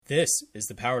This is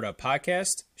the Powered Up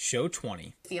Podcast, Show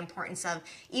 20. The importance of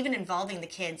even involving the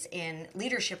kids in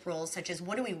leadership roles, such as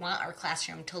what do we want our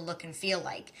classroom to look and feel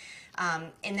like?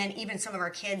 And then even some of our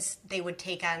kids, they would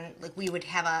take on, like we would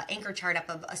have an anchor chart up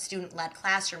of a student-led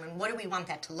classroom, and what do we want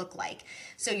that to look like?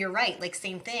 So you're right, like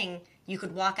same thing, you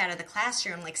could walk out of the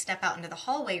classroom, like step out into the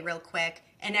hallway real quick,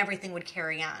 and everything would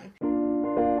carry on.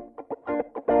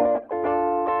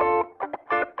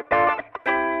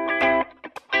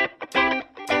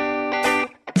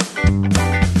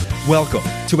 Welcome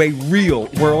to a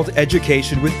real-world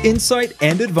education with insight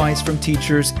and advice from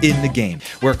teachers in the game,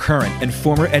 where current and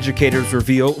former educators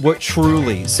reveal what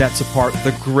truly sets apart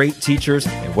the great teachers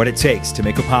and what it takes to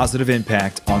make a positive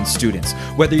impact on students.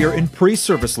 Whether you're in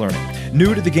pre-service learning,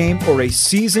 new to the game, or a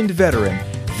seasoned veteran,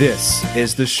 this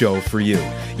is the show for you.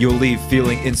 You'll leave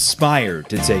feeling inspired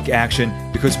to take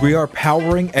action because we are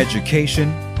powering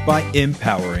education by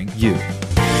empowering you.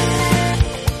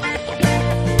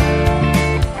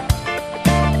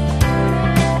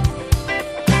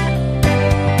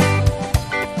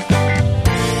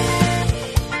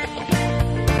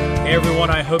 Hey everyone,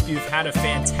 I hope you've had a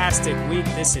fantastic week.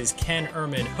 This is Ken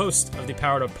Ehrman, host of the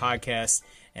Powered Up Podcast,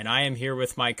 and I am here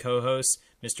with my co-host,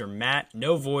 Mr. Matt,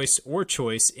 no voice or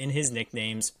choice in his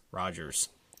nicknames, Rogers.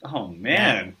 Oh,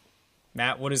 man.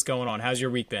 Matt, what is going on? How's your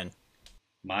week been?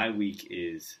 My week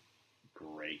is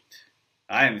great.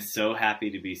 I am so happy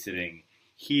to be sitting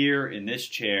here in this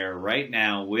chair right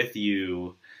now with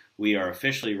you. We are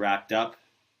officially wrapped up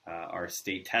our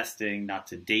state testing, not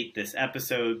to date this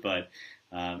episode, but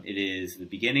it is the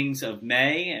beginnings of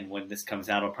May, and when this comes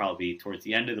out, it'll probably be towards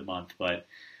the end of the month, but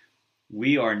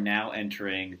we are now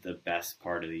entering the best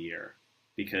part of the year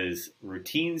because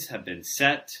routines have been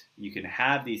set. You can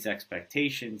have these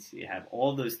expectations, you have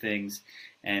all those things,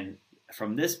 and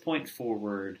from this point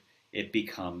forward, it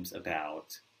becomes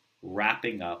about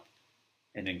wrapping up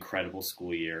an incredible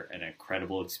school year, an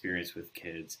incredible experience with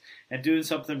kids, and doing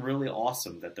something really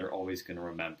awesome that they're always going to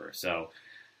remember. So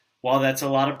while that's a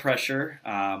lot of pressure,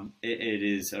 it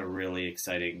is a really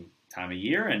exciting time of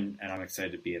year, and I'm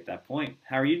excited to be at that point.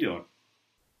 How are you doing?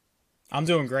 I'm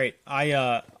doing great.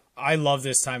 I love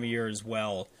this time of year as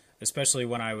well, especially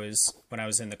when I was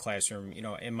in the classroom. You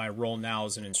know, in my role now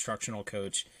as an instructional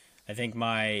coach, I think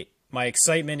my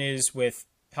excitement is with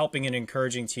helping and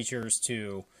encouraging teachers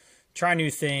to try new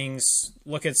things,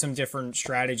 look at some different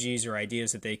strategies or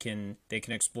ideas that they can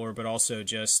explore, but also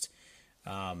just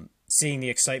seeing the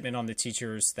excitement on the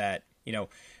teachers that, you know,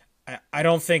 I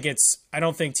don't think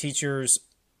teachers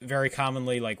very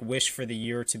commonly like wish for the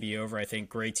year to be over. I think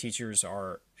great teachers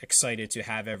are excited to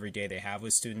have every day they have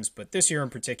with students, but this year in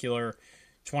particular,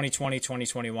 2020,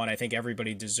 2021, I think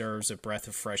everybody deserves a breath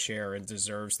of fresh air and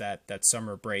deserves that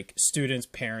summer break. Students,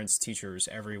 parents, teachers,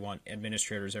 everyone,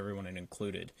 administrators, everyone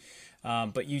included.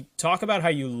 But you talk about how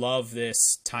you love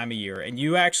this time of year, and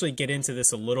you actually get into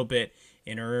this a little bit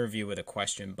in our interview with a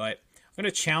question, but I'm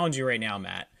going to challenge you right now,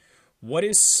 Matt. What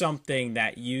is something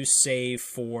that you save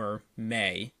for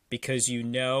May because you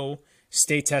know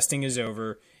state testing is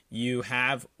over, you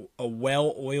have a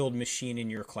well-oiled machine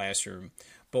in your classroom,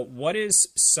 but what is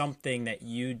something that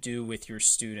you do with your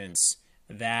students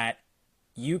that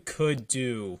you could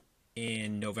do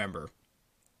in November,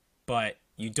 but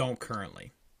you don't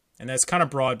currently? And that's kind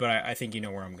of broad, but I think you know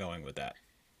where I'm going with that.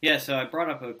 Yeah, so I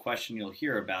brought up a question you'll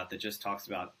hear about that just talks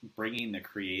about bringing the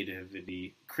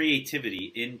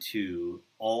creativity into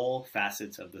all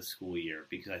facets of the school year,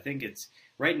 because I think it's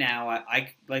right now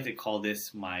I like to call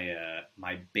this my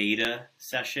beta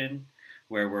session,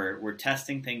 where we're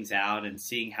testing things out and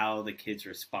seeing how the kids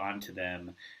respond to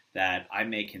them that I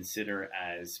may consider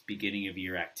as beginning of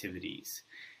year activities.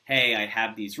 Hey, I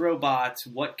have these robots.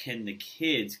 What can the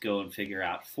kids go and figure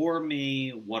out for me?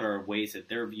 What are ways that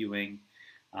they're viewing?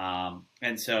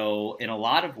 And so in a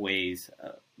lot of ways,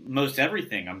 most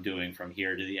everything I'm doing from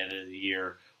here to the end of the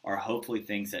year are hopefully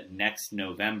things that next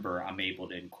November I'm able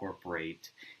to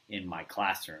incorporate in my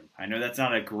classroom. I know that's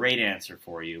not a great answer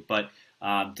for you, but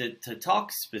to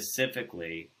talk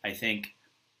specifically, I think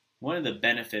one of the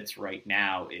benefits right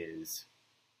now is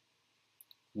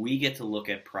we get to look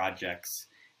at projects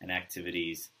and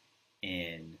activities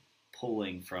in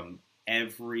pulling from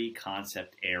every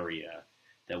concept area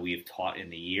that we have taught in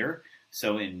the year.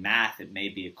 So in math, it may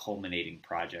be a culminating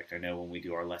project. I know when we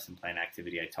do our lesson plan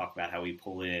activity, I talk about how we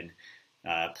pull in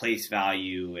place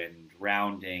value and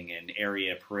rounding and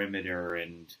area perimeter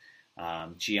and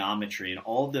geometry and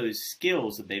all those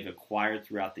skills that they've acquired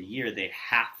throughout the year, they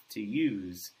have to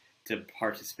use to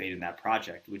participate in that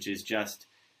project, which is just,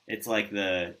 it's like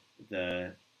the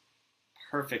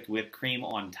perfect whipped cream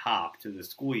on top to the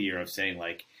school year of saying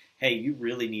like, hey, you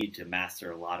really need to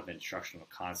master a lot of instructional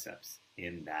concepts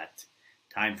in that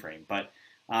time frame. But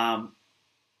I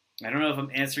don't know if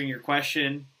I'm answering your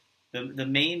question. The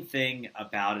main thing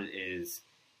about it is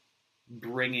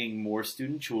bringing more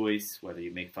student choice, whether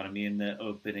you make fun of me in the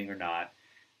opening or not,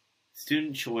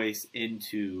 student choice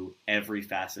into every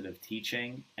facet of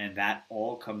teaching. And that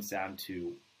all comes down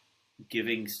to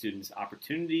giving students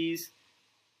opportunities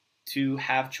to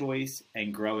have choice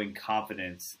and growing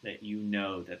confidence that you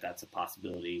know that that's a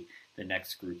possibility the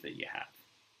next group that you have.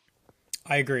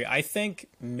 I agree. I think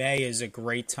May is a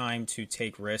great time to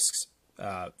take risks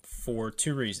for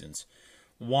two reasons.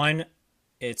 One,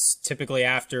 it's typically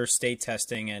after state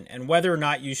testing, and whether or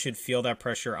not you should feel that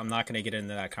pressure, I'm not going to get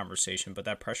into that conversation, but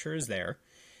that pressure is there.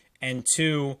 And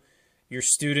two, your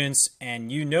students,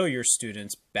 and you know your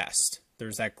students best.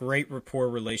 There's that great rapport,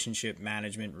 relationship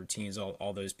management, routines,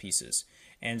 all those pieces.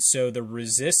 And so the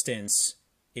resistance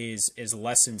is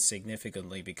lessened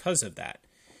significantly because of that.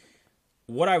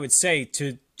 What I would say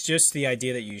to just the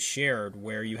idea that you shared,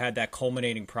 where you had that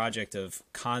culminating project of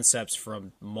concepts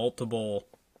from multiple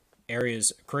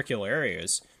areas, curricular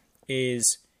areas,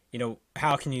 is,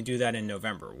 how can you do that in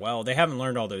November? Well, they haven't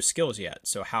learned all those skills yet.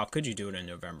 So how could you do it in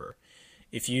November?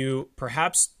 If you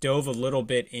perhaps dove a little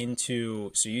bit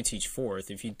into, so you teach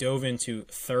fourth, if you dove into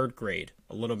third grade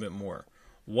a little bit more,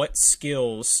 what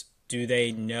skills do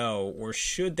they know, or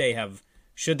should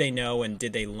they know, and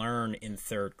did they learn in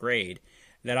third grade,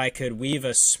 that I could weave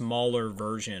a smaller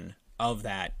version of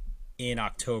that in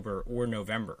October or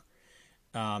November?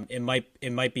 It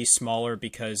might be smaller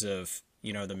because of,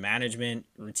 the management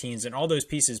routines and all those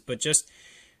pieces, but just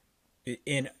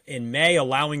in May,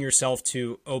 allowing yourself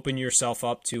to open yourself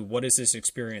up to what does this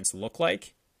experience look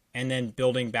like, and then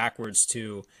building backwards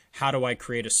to how do I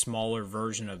create a smaller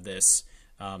version of this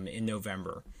in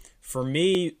November. For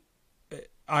me,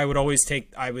 I would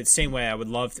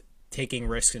love taking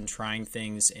risks and trying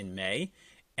things in May,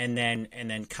 and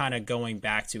then kind of going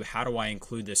back to how do I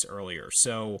include this earlier.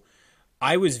 So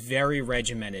I was very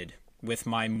regimented with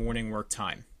my morning work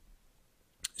time.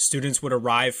 Students would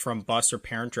arrive from bus or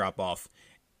parent drop-off,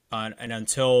 and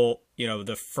until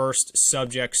the first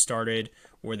subject started,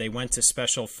 or they went to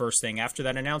special first thing after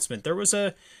that announcement, there was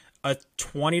a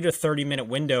 20 to 30 minute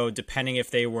window, depending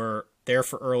if they were there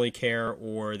for early care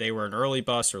or they were an early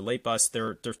bus or late bus.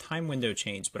 Their time window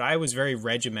changed, but I was very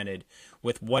regimented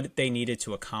with what they needed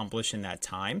to accomplish in that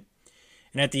time.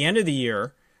 And at the end of the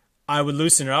year, I would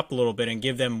loosen it up a little bit and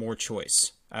give them more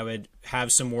choice. I would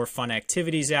have some more fun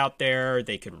activities out there.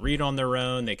 They could read on their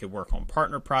own. They could work on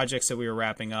partner projects that we were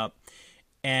wrapping up.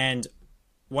 And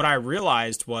what I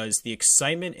realized was the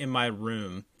excitement in my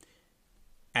room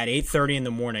at 8:30 in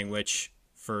the morning, which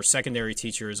for a secondary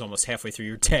teacher is almost halfway through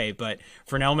your day, but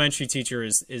for an elementary teacher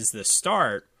is the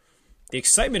start. The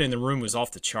excitement in the room was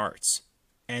off the charts.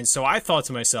 And so I thought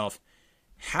to myself,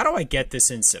 how do I get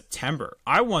this in September?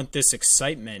 I want this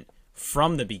excitement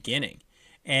from the beginning.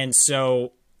 And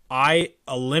so I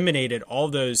eliminated all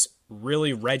those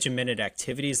really regimented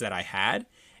activities that I had,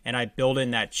 and I built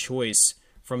in that choice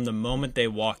from the moment they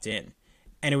walked in.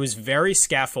 And it was very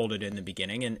scaffolded in the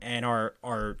beginning. And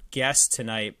our guest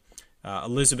tonight,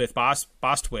 Elizabeth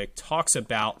Bostwick, talks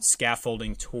about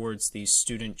scaffolding towards these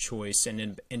student choice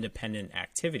and independent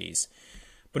activities.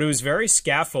 But it was very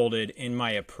scaffolded in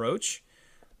my approach,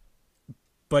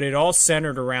 but it all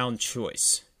centered around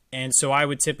choice. And so I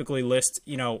would typically list,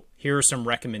 here are some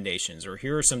recommendations, or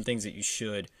here are some things that you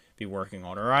should be working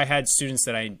on. Or I had students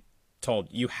that I told,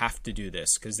 you have to do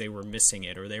this because they were missing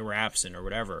it or they were absent or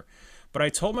whatever. But I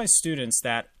told my students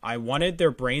that I wanted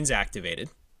their brains activated,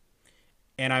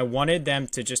 and I wanted them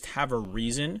to just have a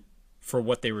reason for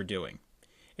what they were doing.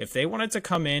 If they wanted to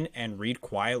come in and read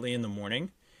quietly in the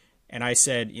morning, and I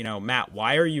said, Matt,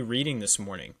 why are you reading this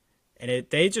morning? And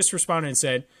they just responded and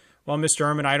said, well, Mr.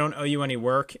 Ehrman, I don't owe you any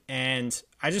work, and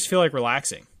I just feel like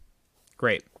relaxing.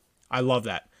 Great. I love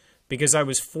that, because I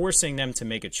was forcing them to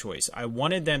make a choice. I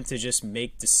wanted them to just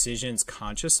make decisions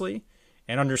consciously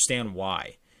and understand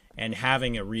why, and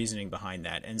having a reasoning behind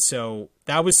that. And so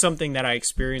that was something that I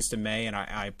experienced in May, and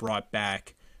I brought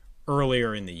back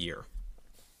earlier in the year.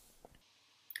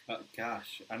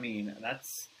 Gosh, I mean,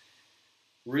 that's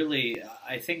really,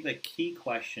 I think the key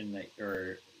question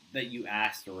that you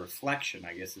asked, or reflection,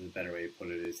 I guess is a better way to put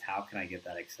it, is how can I get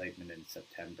that excitement in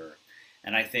September?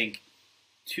 And I think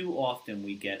too often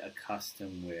we get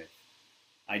accustomed with,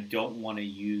 I don't want to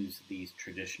use these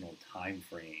traditional time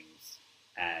frames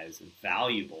as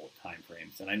valuable time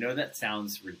frames. And I know that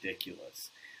sounds ridiculous,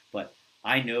 but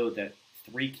I know that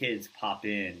 3 kids pop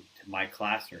in to my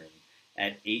classroom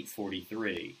at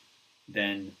 8:43,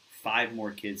 then 5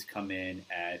 more kids come in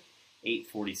at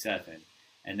 8:47.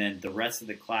 And then the rest of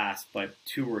the class, but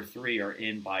 2 or 3 are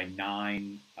in by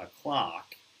 9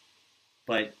 o'clock.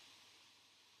 But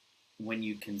when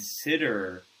you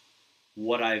consider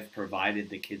what I've provided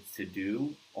the kids to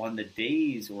do on the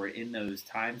days or in those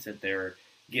times that they're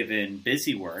given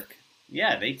busy work,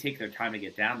 yeah, they take their time to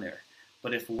get down there.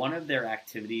 But if one of their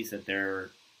activities that they're,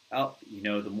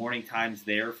 the morning time's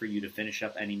there for you to finish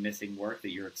up any missing work that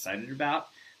you're excited about,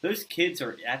 those kids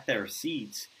are at their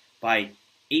seats by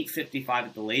 8:55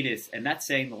 at the latest, and that's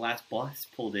saying the last bus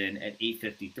pulled in at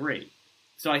 8:53.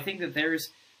 So I think that there's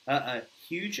a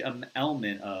huge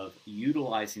element of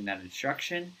utilizing that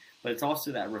instruction, but it's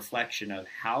also that reflection of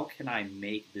how can I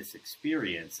make this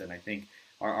experience. And I think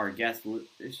our guest,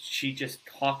 she just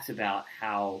talks about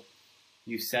how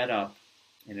you set up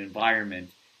an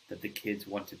environment that the kids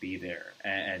want to be there.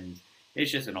 And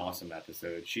it's just an awesome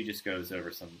episode. She just goes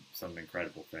over some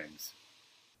incredible things.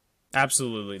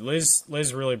 Absolutely.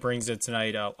 Liz really brings it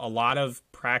tonight. A lot of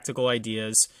practical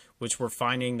ideas, which we're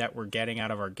finding that we're getting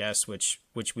out of our guests, which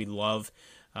we love.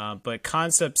 But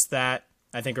concepts that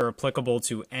I think are applicable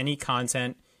to any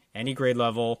content, any grade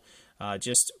level,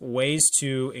 just ways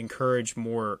to encourage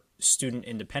more student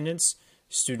independence,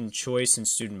 student choice, and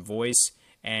student voice,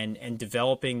 and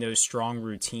developing those strong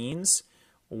routines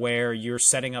where you're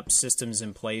setting up systems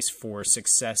in place for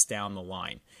success down the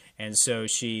line. And so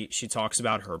she talks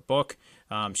about her book.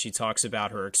 She talks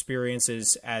about her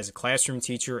experiences as a classroom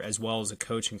teacher as well as a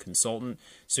coach and consultant.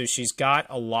 So she's got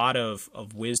a lot of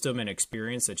wisdom and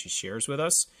experience that she shares with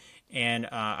us. And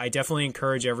I definitely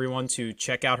encourage everyone to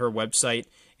check out her website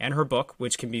and her book,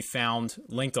 which can be found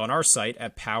linked on our site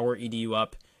at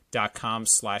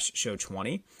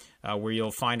powereduup.com/show20, where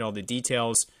you'll find all the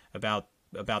details about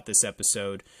this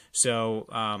episode. So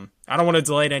I don't want to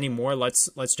delay it anymore.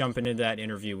 Let's jump into that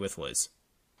interview with Liz.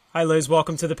 Hi, Liz.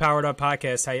 Welcome to the Powered Up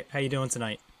Podcast. How you doing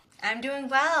tonight? I'm doing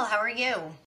well. How are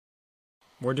you?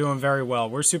 We're doing very well.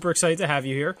 We're super excited to have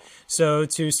you here. So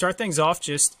to start things off,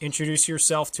 just introduce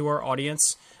yourself to our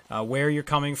audience, where you're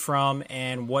coming from,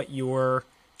 and what your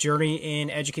journey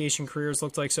in education careers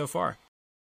looked like so far.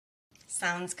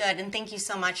 Sounds good. And thank you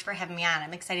so much for having me on.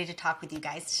 I'm excited to talk with you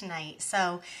guys tonight.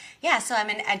 So I'm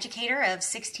an educator of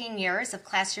 16 years of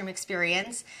classroom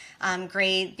experience,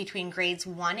 between grades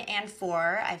 1 and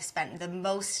 4. I've spent the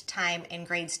most time in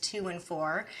grades 2 and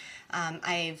 4.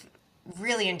 I've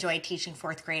really enjoyed teaching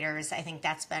 4th graders. I think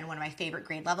that's been one of my favorite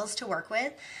grade levels to work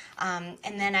with. And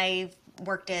then I've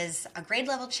worked as a grade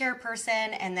level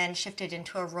chairperson and then shifted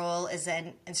into a role as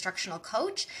an instructional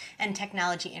coach and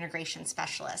technology integration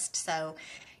specialist. So,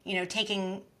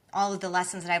 taking all of the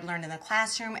lessons that I've learned in the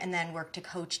classroom and then work to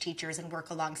coach teachers and work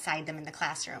alongside them in the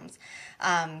classrooms.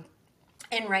 And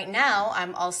right now,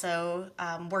 I'm also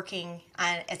working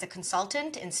as a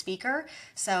consultant and speaker.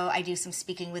 So I do some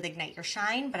speaking with Ignite Your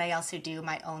Shine, but I also do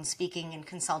my own speaking and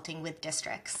consulting with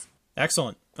districts.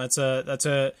 Excellent. That's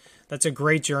a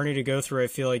great journey to go through. I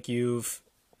feel like you've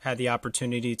had the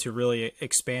opportunity to really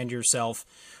expand yourself.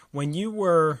 When you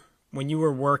were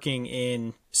working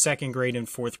in 2nd grade and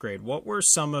 4th grade, what were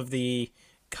some of the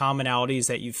commonalities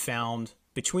that you found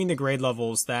between the grade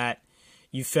levels that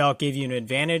you felt gave you an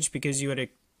advantage because you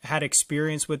had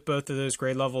experience with both of those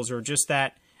grade levels, or just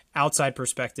that outside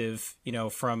perspective,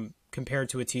 from compared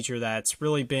to a teacher that's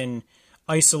really been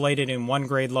isolated in one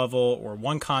grade level or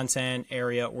one content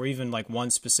area, or even like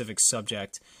one specific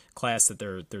subject class that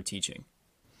they're teaching?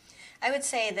 I would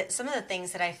say that some of the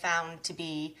things that I found to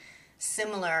be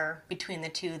similar between the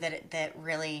two that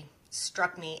really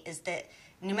struck me is that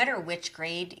no matter which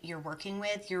grade you're working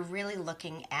with, you're really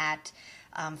looking at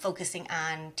focusing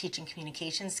on teaching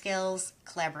communication skills,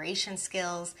 collaboration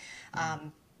skills,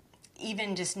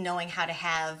 even just knowing how to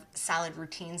have solid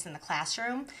routines in the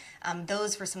classroom.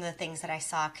 Those were some of the things that I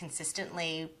saw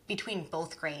consistently between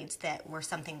both grades that were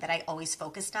something that I always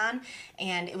focused on.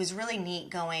 And it was really neat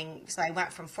going, so I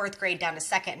went from 4th grade down to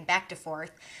 2nd and back to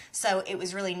 4th. So it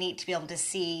was really neat to be able to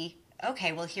see,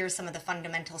 okay, well, here's some of the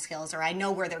fundamental skills, or I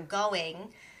know where they're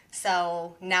going.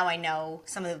 So now I know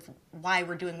some of why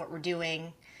we're doing what we're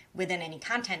doing within any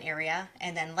content area.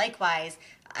 And then likewise,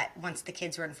 once the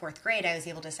kids were in 4th grade, I was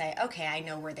able to say, okay, I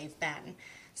know where they've been.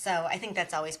 So I think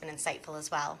that's always been insightful as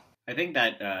well. I think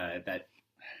that that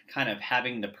kind of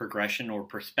having the progression or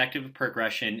perspective of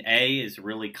progression, is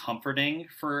really comforting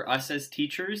for us as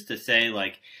teachers to say,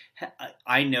 like,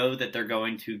 I know that they're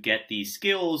going to get these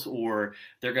skills or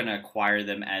they're going to acquire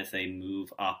them as they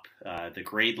move up the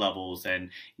grade levels. And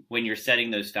when you're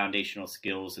setting those foundational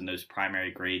skills in those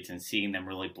primary grades and seeing them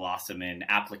really blossom in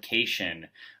application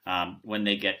when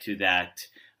they get to that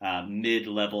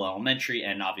mid-level elementary,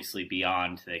 and obviously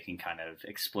beyond, they can kind of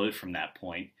explode from that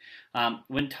point.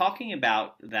 When talking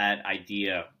about that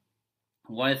idea,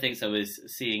 one of the things I was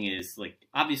seeing is, like,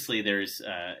 obviously there's,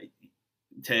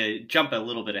 to jump a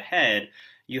little bit ahead,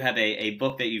 you have a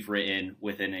book that you've written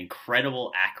with an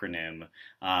incredible acronym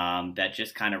that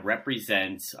just kind of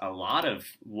represents a lot of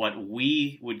what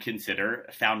we would consider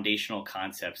foundational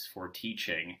concepts for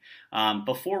teaching.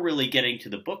 Before really getting to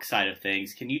the book side of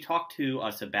things, can you talk to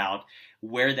us about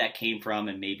where that came from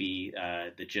and maybe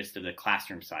the gist of the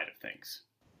classroom side of things?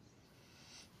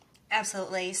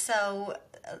 Absolutely. So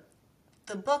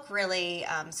the book really,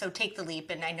 so Take the Leap,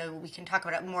 and I know we can talk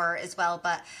about it more as well,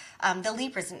 but the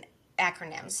LEAP is an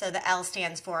acronym. So the L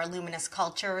stands for luminous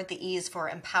culture, the E is for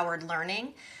empowered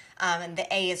learning, and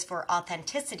the A is for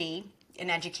authenticity in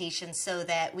education so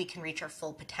that we can reach our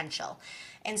full potential.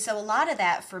 And so a lot of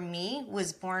that for me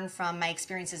was born from my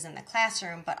experiences in the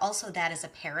classroom, but also that as a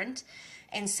parent.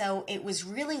 And so it was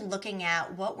really looking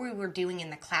at what we were doing in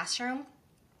the classroom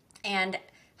and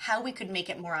how we could make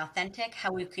it more authentic,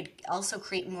 how we could also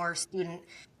create more student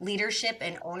leadership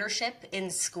and ownership in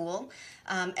school.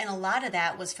 And a lot of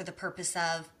that was for the purpose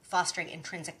of fostering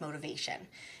intrinsic motivation.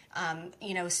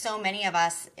 So many of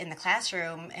us in the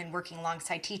classroom and working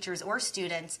alongside teachers or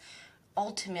students,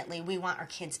 ultimately we want our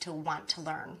kids to want to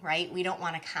learn, right? We don't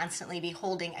want to constantly be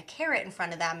holding a carrot in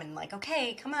front of them and like,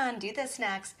 okay, come on, do this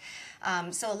next.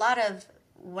 So a lot of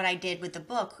what I did with the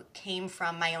book came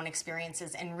from my own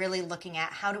experiences and really looking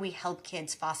at how do we help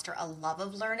kids foster a love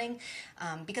of learning,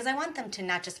 because I want them to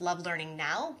not just love learning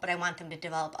now, but I want them to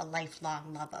develop a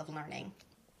lifelong love of learning.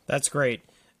 That's great.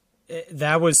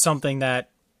 That was something that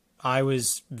I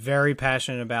was very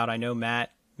passionate about. I know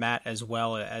Matt as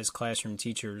well, as classroom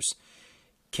teachers.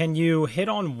 Can you hit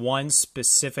on one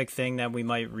specific thing that we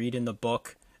might read in the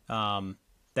book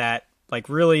that like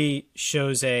really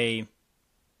shows a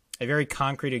very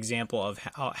concrete example of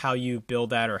how you build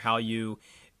that or how you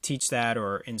teach that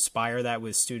or inspire that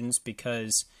with students?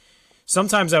 Because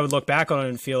sometimes I would look back on it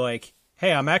and feel like,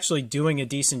 hey, I'm actually doing a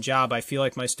decent job. I feel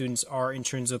like my students are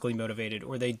intrinsically motivated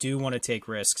or they do want to take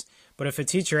risks. But if a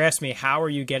teacher asked me, how are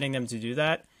you getting them to do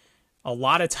that? A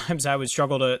lot of times I would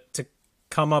struggle to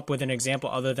come up with an example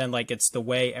other than like it's the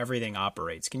way everything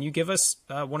operates. Can you give us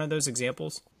one of those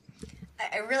examples?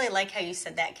 I really like how you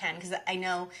said that, Ken, because I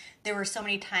know there were so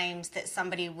many times that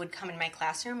somebody would come in my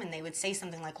classroom and they would say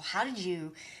something like, well, how did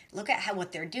you look at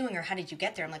what they're doing, or how did you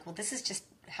get there? I'm like, well, this is just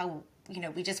how,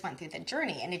 we just went through the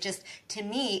journey. And it just, to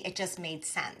me, it just made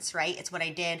sense, right? It's what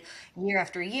I did year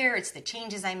after year. It's the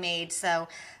changes I made. So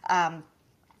I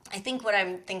think what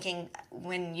I'm thinking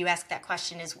when you ask that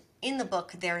question is, in the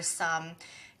book, there's some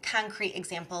concrete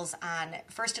examples on,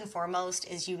 first and foremost,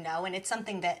 is and it's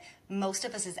something that most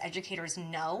of us as educators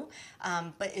know,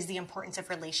 but is the importance of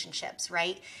relationships,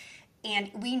 right? And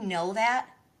we know that,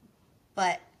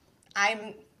 but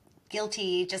I'm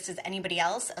guilty, just as anybody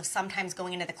else, of sometimes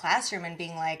going into the classroom and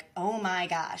being like, oh my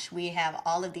gosh, we have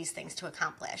all of these things to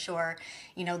accomplish, or,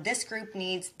 this group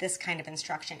needs this kind of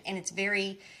instruction. And it's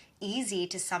very easy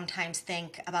to sometimes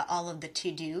think about all of the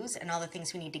to-dos and all the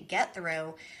things we need to get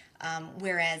through,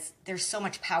 whereas there's so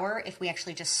much power if we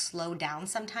actually just slow down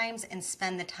sometimes and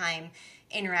spend the time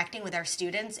interacting with our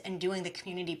students and doing the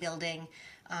community building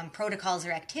protocols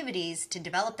or activities to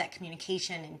develop that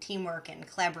communication and teamwork and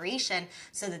collaboration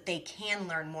so that they can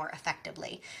learn more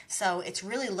effectively. So it's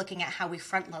really looking at how we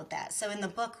front load that. So in the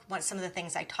book, some of the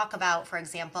things I talk about, for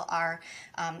example, are,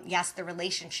 yes, the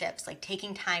relationships, like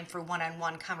taking time for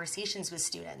one-on-one conversations with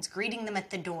students, greeting them at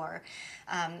the door,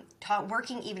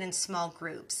 working even in small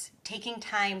groups, taking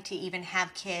time to even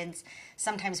have kids.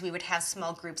 Sometimes we would have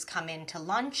small groups come in to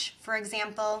lunch, for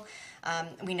example.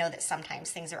 We know that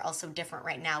sometimes things are also different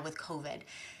right now with COVID.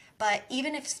 But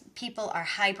even if people are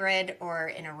hybrid or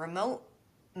in a remote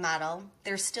model,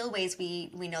 there's still ways we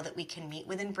know that we can meet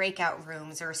within breakout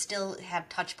rooms or still have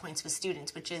touch points with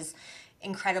students, which is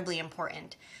incredibly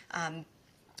important.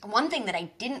 One thing that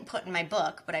I didn't put in my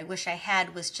book, but I wish I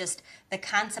had, was just the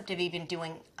concept of even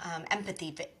doing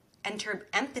empathy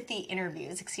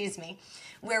interviews,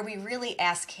 where we really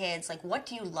ask kids, like, what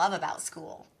do you love about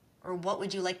school? Or what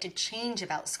would you like to change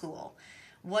about school?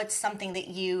 What's something that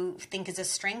you think is a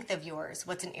strength of yours?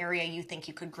 What's an area you think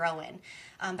you could grow in?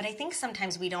 But I think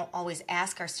sometimes we don't always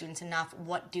ask our students enough,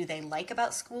 what do they like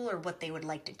about school or what they would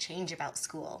like to change about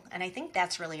school? And I think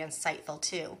that's really insightful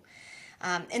too.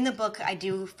 In the book, I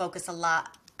do focus a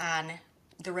lot on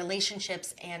the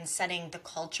relationships and setting the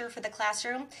culture for the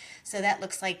classroom. So that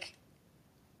looks like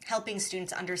helping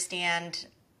students understand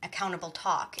accountable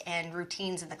talk and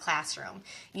routines in the classroom,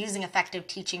 using effective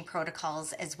teaching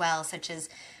protocols as well, such as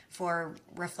for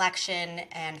reflection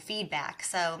and feedback.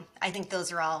 So I think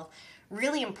those are all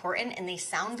really important, and they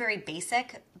sound very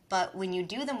basic, but when you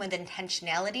do them with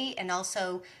intentionality and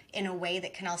also in a way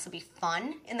that can also be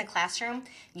fun in the classroom,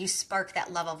 you spark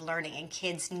that love of learning, and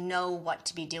kids know what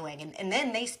to be doing. And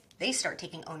then they start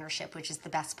taking ownership, which is the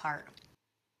best part.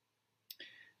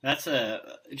 That's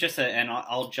and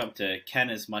I'll jump to Ken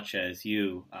as much as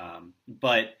you,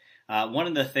 but one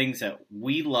of the things that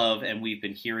we love and we've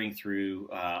been hearing through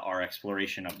our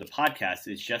exploration of the podcast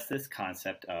is just this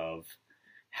concept of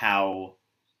how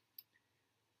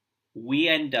we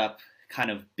end up kind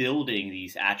of building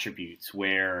these attributes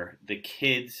where the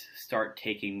kids start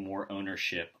taking more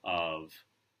ownership of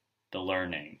the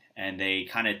learning, and they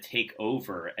kind of take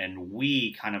over, and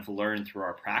we kind of learn through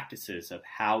our practices of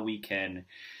how we can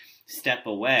step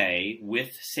away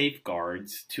with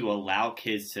safeguards to allow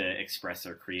kids to express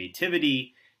their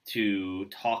creativity, to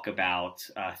talk about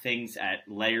things at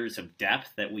layers of depth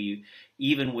that we,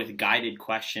 even with guided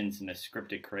questions in a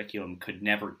scripted curriculum, could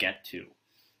never get to.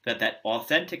 That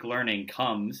authentic learning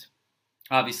comes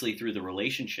obviously through the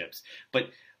relationships, but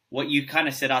what you kind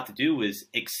of set out to do is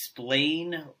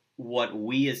explain what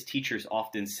we as teachers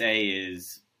often say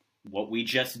is what we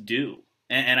just do.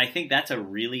 And I think that's a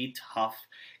really tough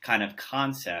kind of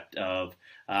concept of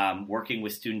working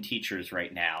with student teachers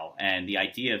right now. And the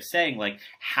idea of saying, like,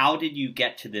 how did you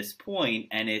get to this point?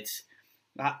 And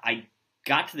I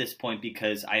got to this point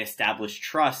because I established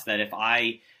trust that if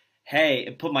I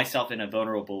put myself in a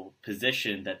vulnerable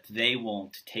position, that they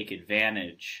won't take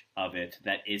advantage of it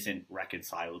that isn't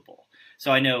reconcilable.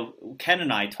 So I know Ken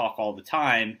and I talk all the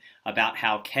time about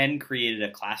how Ken created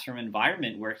a classroom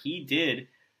environment where he did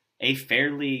a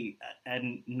fairly,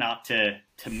 and not to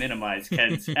minimize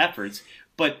Ken's efforts,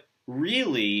 but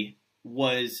really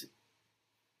was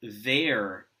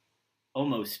there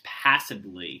almost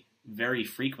passively very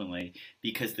frequently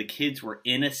because the kids were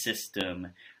in a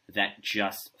system that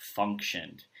just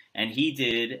functioned. And he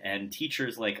did, and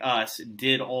teachers like us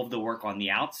did all of the work on the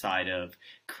outside of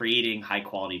creating high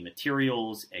quality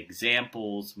materials,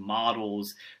 examples,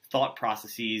 models, thought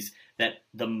processes, that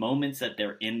the moments that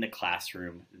they're in the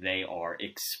classroom, they are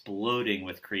exploding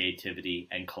with creativity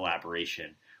and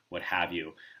collaboration, what have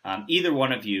you. Either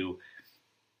one of you,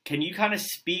 can you kind of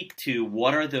speak to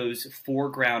what are those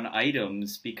foreground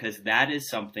items? Because that is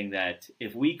something that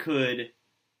if we could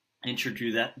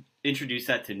introduce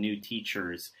that to new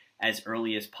teachers as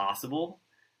early as possible,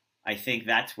 I think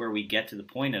that's where we get to the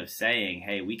point of saying,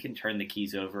 hey, we can turn the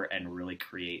keys over and really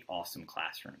create awesome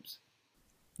classrooms.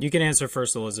 You can answer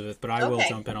first, Elizabeth, but I will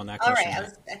jump in on that question. All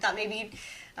right. I thought maybe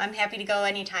I'm happy to go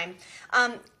anytime.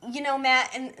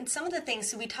 Matt, and some of the things,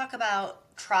 so we talk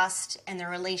about trust and the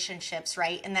relationships,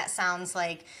 right? And that sounds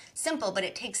like simple, but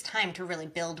it takes time to really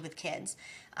build with kids.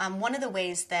 One of the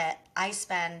ways that I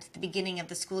spend the beginning of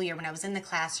the school year when I was in the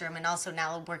classroom, and also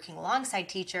now working alongside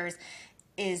teachers,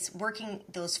 is working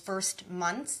those first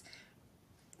months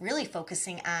really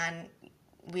focusing on,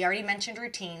 we already mentioned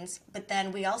routines, but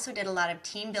then we also did a lot of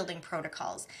team building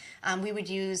protocols. We would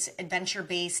use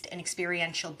adventure-based and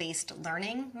experiential-based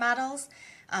learning models.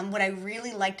 What I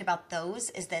really liked about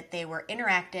those is that they were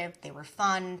interactive, they were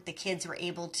fun, the kids were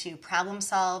able to problem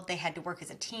solve, they had to work as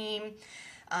a team.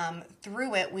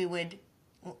 Through it,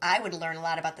 I would learn a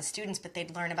lot about the students, but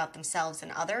they'd learn about themselves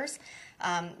and others.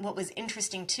 What was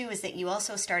interesting too is that you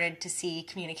also started to see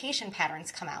communication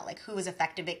patterns come out, like who was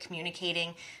effective at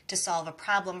communicating to solve a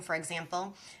problem, for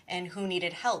example, and who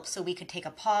needed help. So we could take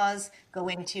a pause, go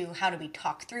into how do we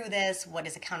talk through this? What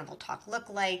does accountable talk look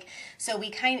like? So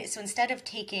instead of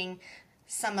taking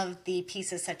some of the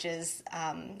pieces such as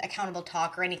accountable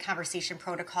talk or any conversation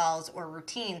protocols or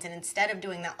routines, and instead of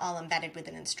doing that all embedded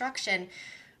within instruction,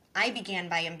 I began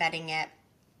by embedding it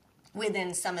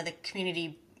within some of the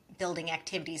community building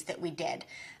activities that we did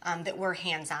that were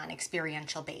hands-on,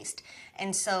 experiential based.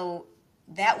 And so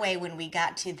that way, when we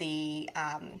got to the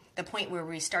point where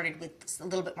we started with a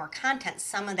little bit more content,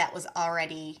 some of that was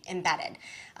already embedded.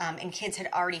 And kids had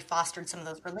already fostered some of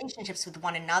those relationships with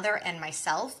one another and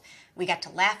myself. We got to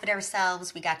laugh at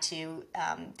ourselves. We got to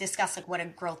discuss like what a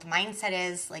growth mindset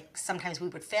is. Like sometimes we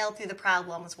would fail through the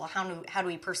problems. Well, how do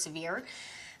we persevere?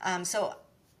 So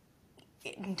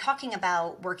in talking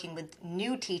about working with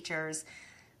new teachers,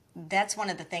 that's one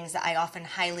of the things that I often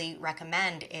highly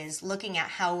recommend is looking at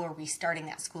how are we starting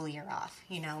that school year off,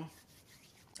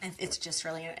 It's just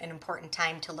really an important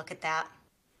time to look at that.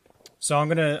 So I'm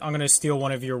gonna steal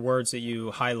one of your words that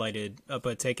you highlighted,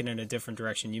 but take it in a different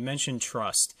direction. You mentioned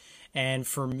trust, and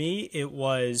for me, it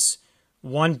was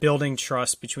one, building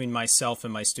trust between myself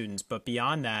and my students, but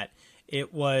beyond that,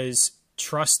 it was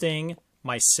trusting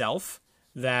myself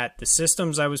that the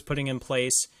systems I was putting in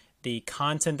place, the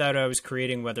content that I was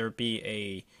creating, whether it be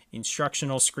a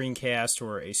instructional screencast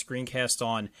or a screencast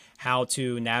on how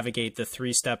to navigate the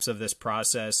 3 steps of this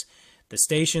process, the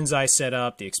stations I set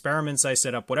up, the experiments I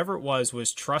set up, whatever it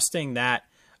was trusting that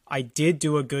I did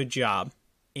do a good job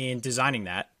in designing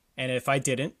that. And if I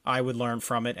didn't, I would learn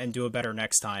from it and do it better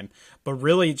next time. But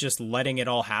really just letting it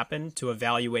all happen to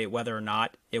evaluate whether or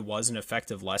not it was an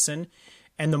effective lesson.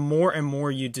 And the more and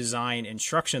more you design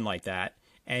instruction like that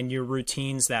and your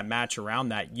routines that match around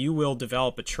that, you will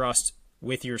develop a trust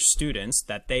with your students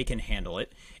that they can handle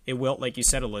it. It will, like you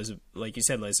said, Liz,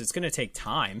 it's going to take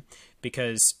time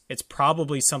because it's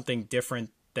probably something different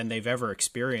than they've ever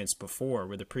experienced before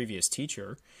with a previous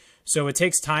teacher. So it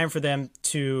takes time for them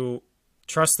to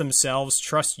trust themselves,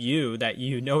 trust you that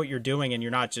you know what you're doing and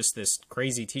you're not just this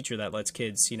crazy teacher that lets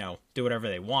kids, do whatever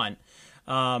they want.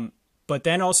 But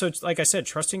then also, like I said,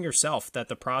 trusting yourself that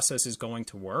the process is going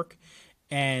to work.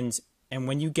 And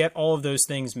when you get all of those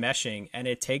things meshing, and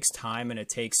it takes time and it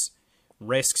takes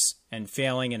risks and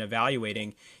failing and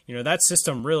evaluating, that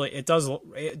system really, it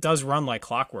does run like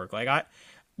clockwork. Like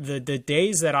the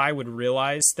days that I would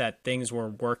realize that things were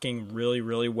working really,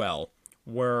 really well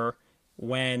were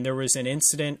when there was an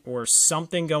incident or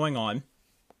something going on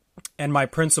and my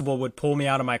principal would pull me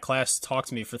out of my class, talk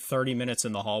to me for 30 minutes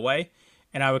in the hallway,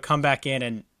 and I would come back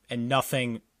in and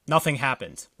nothing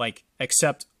happened, like,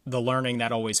 except the learning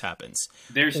that always happens.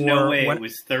 There's no way it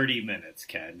was 30 minutes,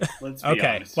 Ken. Let's be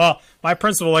okay. honest. Well, my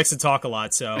principal likes to talk a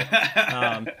lot, so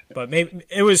but maybe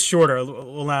it was shorter.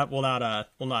 We'll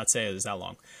not say it was that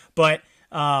long. But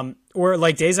or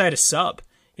like days I had a sub.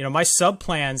 My sub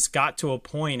plans got to a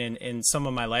point in some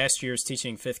of my last years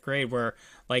teaching 5th grade where,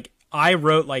 like, I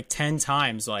wrote like 10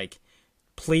 times, like,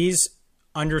 please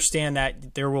understand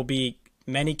that there will be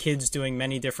many kids doing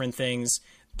many different things.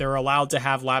 They're allowed to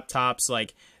have laptops.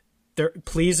 Like,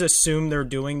 please assume they're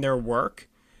doing their work.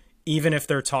 Even if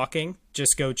they're talking,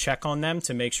 just go check on them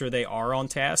to make sure they are on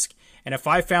task. And if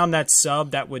I found that sub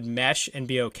that would mesh and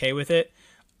be okay with it,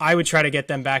 I would try to get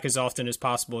them back as often as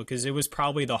possible because it was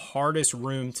probably the hardest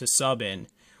room to sub in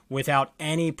without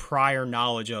any prior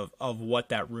knowledge of what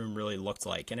that room really looked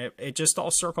like. And it just all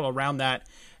circled around that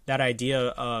idea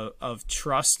of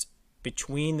trust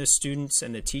between the students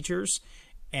and the teachers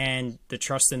and the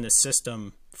trust in the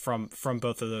system from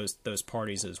both of those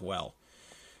parties as well.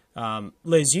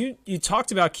 Liz, you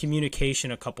talked about communication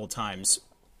a couple times.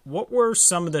 What were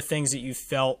some of the things that you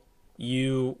felt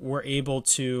you were able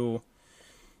to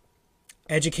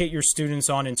educate your students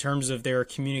on in terms of their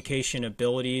communication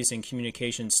abilities and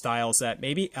communication styles that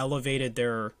maybe elevated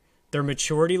their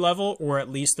maturity level, or at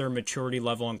least their maturity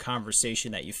level in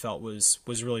conversation that you felt was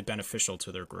really beneficial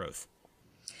to their growth?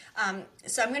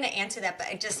 So I'm going to answer that, but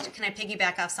can I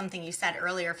piggyback off something you said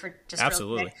earlier for just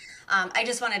Absolutely. real quick? I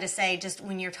just wanted to say, just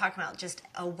when you're talking about just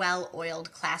a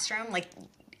well-oiled classroom, like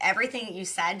everything that you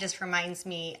said just reminds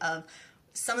me of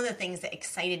some of the things that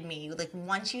excited me. Like,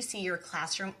 once you see your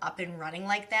classroom up and running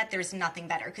like that, there's nothing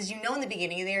better. Because in the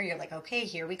beginning of there, you're like, okay,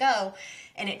 here we go.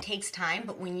 And it takes time.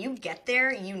 But when you get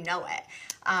there, you know it.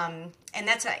 And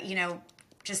that's what,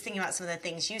 just thinking about some of the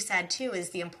things you said too,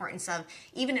 is the importance of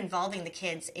even involving the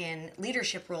kids in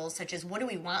leadership roles, such as what do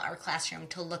we want our classroom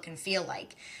to look and feel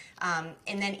like?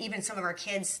 And then even some of our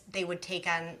kids, they would take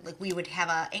on, like, we would have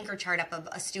an anchor chart up of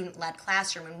a student-led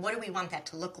classroom, and what do we want that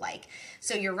to look like?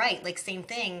 So you're right, like, same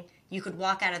thing, you could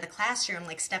walk out of the classroom,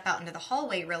 like step out into the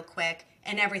hallway real quick,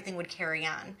 and everything would carry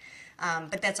on.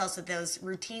 But that's also those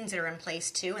routines that are in place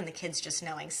too, and the kids just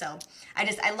knowing. So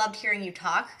I loved hearing you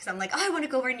talk, because I'm like, oh, I want to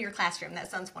go over into your classroom.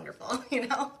 That sounds wonderful,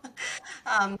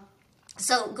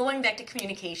 So going back to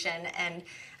communication and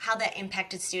how that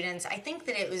impacted students, I think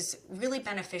that it was really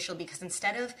beneficial because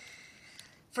instead of,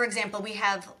 for example,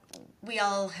 we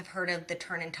all have heard of the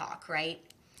turn and talk, right?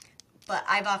 But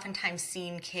I've oftentimes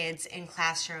seen kids in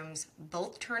classrooms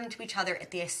both turn to each other at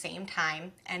the same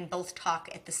time and both talk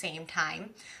at the same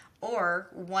time. Or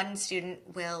one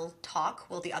student will talk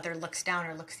while the other looks down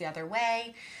or looks the other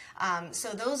way. So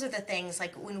those are the things,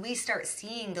 like, when we start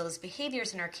seeing those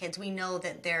behaviors in our kids, we know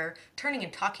that they're turning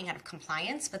and talking out of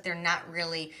compliance, but they're not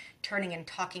really turning and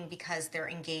talking because they're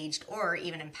engaged or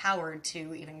even empowered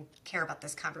to even care about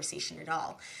this conversation at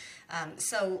all.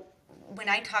 So when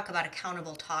I talk about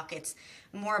accountable talk, it's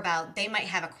more about, they might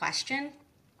have a question,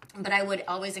 but I would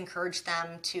always encourage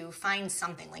them to find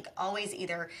something, like always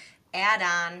either add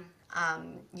on.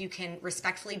 You can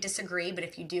respectfully disagree, but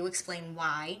if you do, explain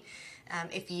why.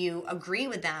 If you agree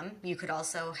with them, you could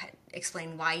also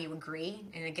explain why you agree.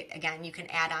 And again, you can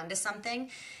add on to something.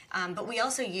 But we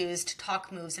also used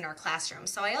talk moves in our classroom.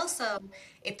 So I also,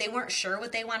 if they weren't sure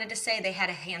what they wanted to say, they had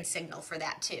a hand signal for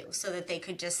that too. So that they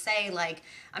could just say like,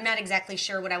 I'm not exactly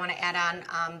sure what I want to add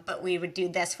on, but we would do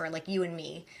this for like you and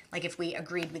me, like if we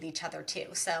agreed with each other too.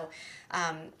 So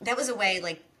that was a way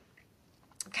like,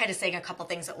 kind of saying a couple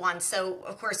things at once. So,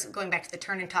 of course, going back to the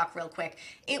turn and talk real quick,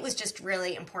 it was just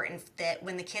really important that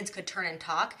when the kids could turn and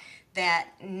talk, that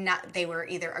not they were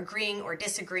either agreeing or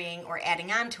disagreeing or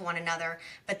adding on to one another,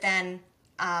 but then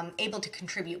able to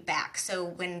contribute back. So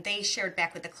when they shared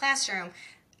back with the classroom,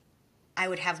 I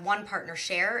would have one partner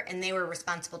share, and they were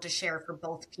responsible to share for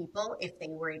both people if they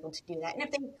were able to do that. And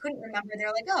if they couldn't remember,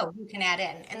 they're like, oh, you can add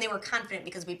in. And they were confident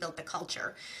because we built the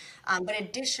culture. But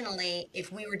additionally,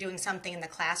 if we were doing something in the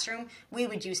classroom, we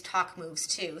would use talk moves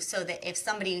too, so that if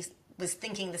somebody was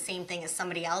thinking the same thing as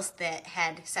somebody else that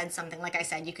had said something, like I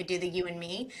said, you could do the you and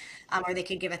me, or they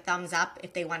could give a thumbs up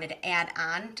if they wanted to add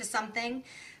on to something,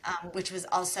 which was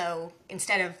also,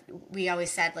 instead of, we always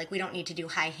said, like, we don't need to do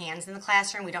high hands in the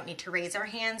classroom, we don't need to raise our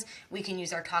hands, we can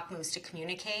use our talk moves to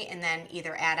communicate and then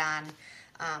either add on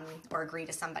or agree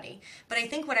to somebody. But I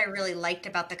think what I really liked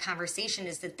about the conversation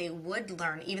is that they would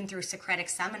learn, even through Socratic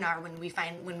Seminar, when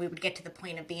we would get to the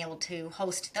point of being able to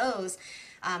host those,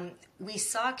 we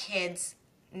saw kids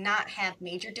not have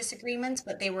major disagreements,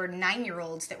 but they were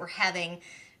 9-year-olds that were having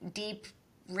deep,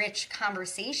 rich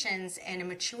conversations in a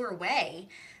mature way.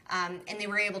 And they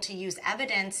were able to use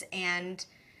evidence and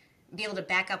be able to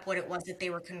back up what it was that they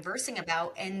were conversing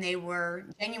about, and they were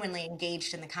genuinely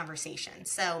engaged in the conversation.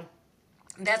 So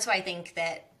that's why I think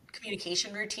that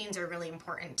communication routines are really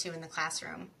important too in the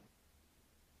classroom.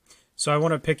 So I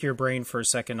want to pick your brain for a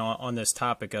second on this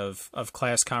topic of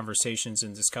class conversations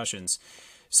and discussions.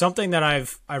 Something that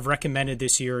I've recommended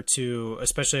this year to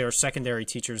especially our secondary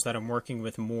teachers that I'm working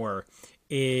with more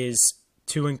is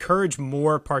to encourage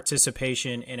more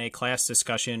participation in a class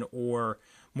discussion, or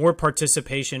more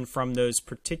participation from those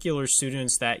particular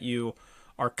students that you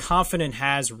are confident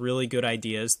has really good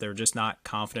ideas, they're just not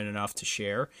confident enough to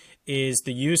share, is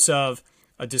the use of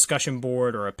a discussion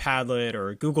board or a Padlet or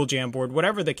a Google Jamboard,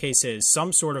 whatever the case is,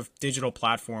 some sort of digital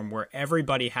platform where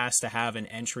everybody has to have an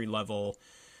entry-level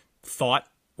thought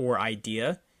or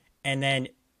idea. And then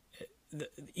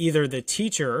either the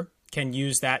teacher can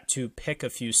use that to pick a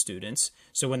few students.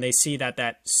 So when they see that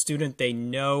that student they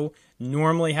know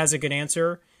normally has a good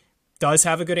answer, does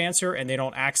have a good answer, and they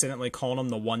don't accidentally call them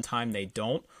the one time they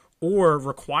don't, or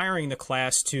requiring the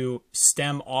class to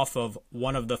stem off of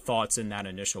one of the thoughts in that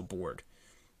initial board.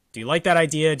 Do you like that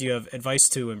idea? Do you have advice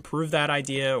to improve that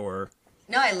idea? Or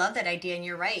No, I love that idea, and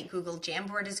you're right. Google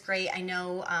Jamboard is great. I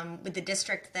know with the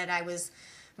district that I was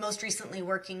most recently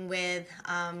working with,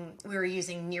 we were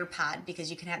using Nearpod because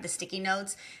you can have the sticky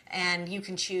notes and you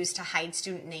can choose to hide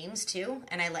student names too.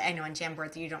 And I know on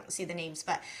Jamboard you don't see the names,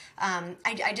 but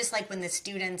I just like when the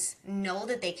students know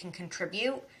that they can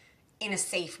contribute in a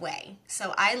safe way.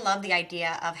 So I love the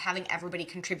idea of having everybody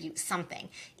contribute something,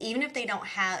 even if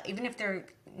they're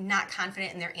not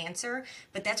confident in their answer,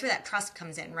 but that's where that trust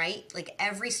comes in, right? Like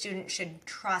every student should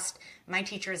trust my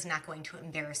teacher is not going to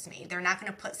embarrass me. They're not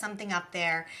going to put something up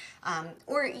there.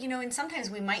 And sometimes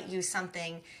we might use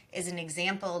something as an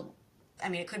example. I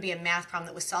mean, it could be a math problem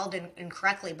that was solved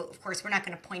incorrectly, but of course we're not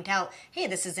going to point out, hey,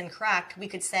 this is incorrect. We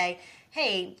could say,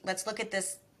 hey, let's look at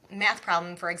this math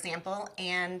problem, for example,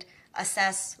 and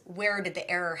assess where did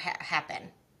the error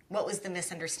happen. What was the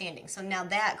misunderstanding? So now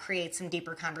that creates some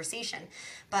deeper conversation.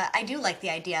 But I do like the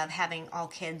idea of having all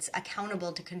kids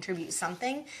accountable to contribute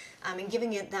something, and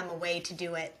giving them a way to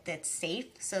do it that's safe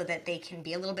so that they can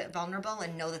be a little bit vulnerable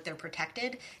and know that they're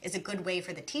protected is a good way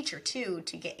for the teacher, too,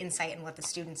 to get insight in what the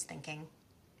student's thinking.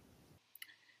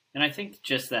 And I think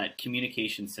just that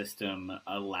communication system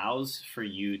allows for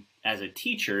you as a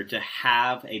teacher to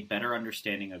have a better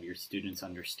understanding of your students'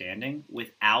 understanding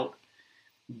without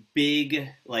big,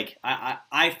 like,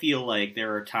 I feel like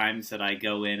there are times that I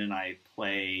go in and I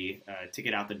play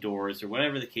Ticket Out the Doors or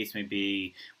whatever the case may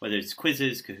be, whether it's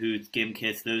quizzes, Kahoots,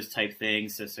 Gimkits, those type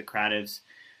things, the Socratives,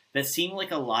 that seem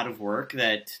like a lot of work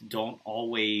that don't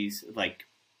always, like,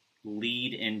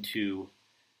 lead into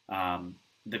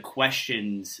the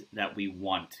questions that we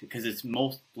want, because it's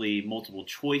mostly multiple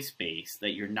choice based,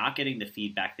 that you're not getting the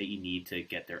feedback that you need to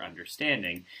get their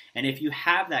understanding. And if you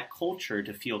have that culture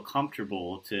to feel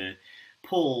comfortable to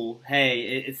pull, hey,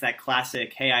 it's that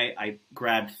classic, hey, I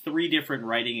grabbed 3 different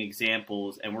writing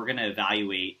examples and we're going to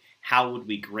evaluate how would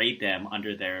we grade them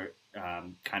under their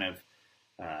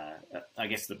I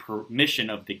guess the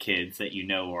permission of the kids that you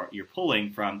know or you're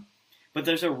pulling from. But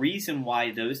there's a reason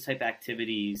why those type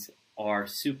activities are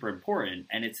super important,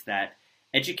 and it's that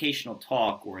educational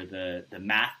talk, or the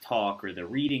math talk, or the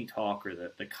reading talk, or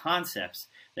the concepts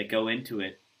that go into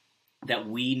it that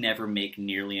we never make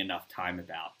nearly enough time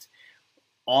about.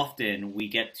 Often we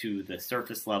get to the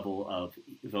surface level of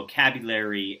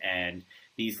vocabulary and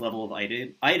these level of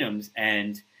items,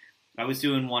 and I was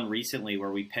doing one recently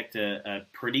where we picked a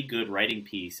pretty good writing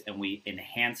piece and we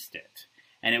enhanced it.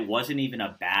 And it wasn't even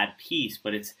a bad piece,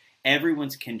 but it's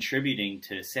everyone's contributing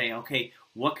to say, okay,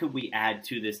 what could we add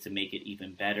to this to make it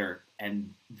even better?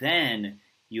 And then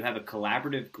you have a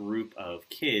collaborative group of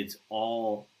kids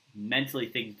all mentally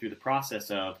thinking through the process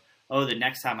of, oh, the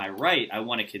next time I write, I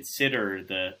want to consider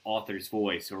the author's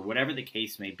voice, or whatever the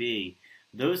case may be.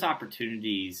 Those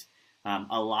opportunities,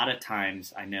 a lot of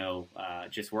times, I know,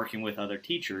 just working with other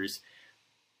teachers,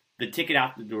 the ticket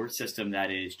out the door system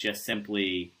that is just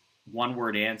simply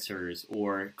one-word answers,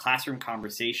 or classroom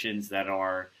conversations that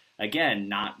are, again,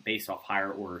 not based off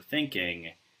higher order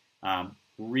thinking,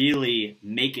 really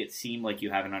make it seem like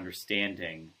you have an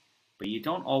understanding, but you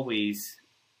don't always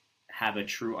have a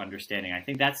true understanding. I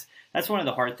think that's one of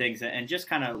the hard things, and just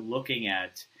kind of looking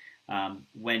at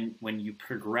when you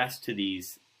progress to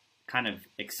these kind of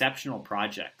exceptional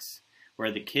projects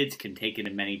where the kids can take it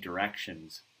in many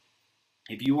directions.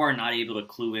 If you are not able to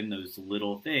clue in those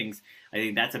little things, I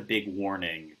think that's a big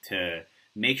warning to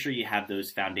make sure you have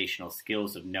those foundational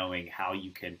skills of knowing how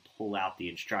you can pull out the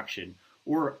instruction,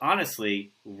 or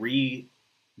honestly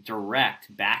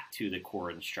redirect back to the core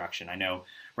instruction. I know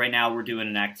right now we're doing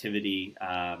an activity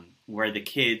where the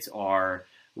kids are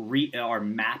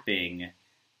mapping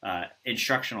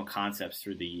instructional concepts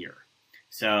through the year.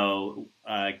 So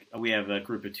we have a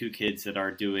group of 2 kids that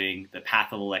are doing the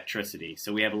path of electricity.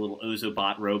 So we have a little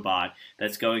Ozobot robot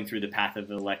that's going through the path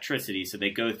of electricity. So they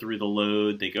go through the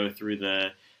load, they go through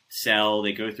the cell,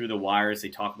 they go through the wires, they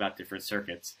talk about different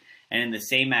circuits. And in the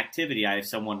same activity, I have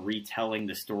someone retelling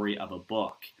the story of a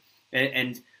book.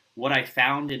 And what I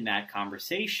found in that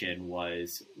conversation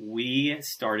was, we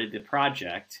started the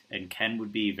project, and Ken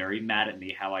would be very mad at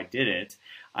me how I did it.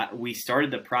 We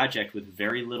started the project with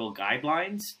very little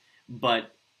guidelines,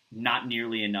 but not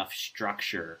nearly enough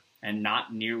structure and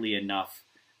not nearly enough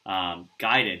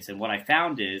guidance. And what I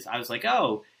found is, I was like,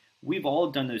 oh, we've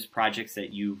all done those projects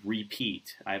that you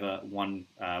repeat. I have one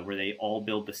where they all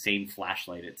build the same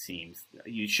flashlight, it seems.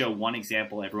 You show one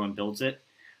example, everyone builds it.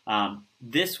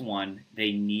 This one,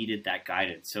 they needed that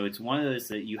guidance. So it's one of those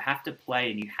that you have to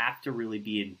play and you have to really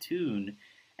be in tune.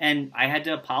 And I had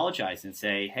to apologize and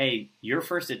say, hey, your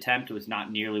first attempt was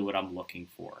not nearly what I'm looking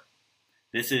for.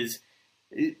 This is,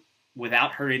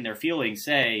 without hurting their feelings,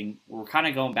 saying we're kind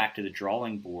of going back to the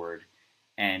drawing board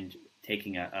and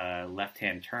taking a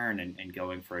left-hand turn and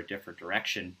going for a different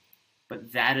direction.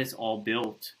 But that is all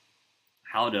built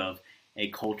out of a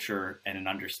culture and an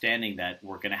understanding that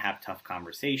we're going to have tough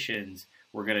conversations,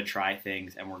 we're going to try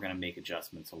things, and we're going to make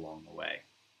adjustments along the way.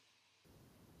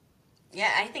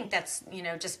 Yeah, I think that's,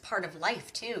 just part of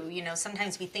life too.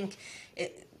 Sometimes we think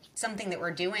something that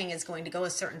we're doing is going to go a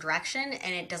certain direction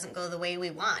and it doesn't go the way we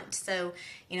want. So,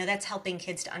 that's helping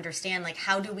kids to understand, like,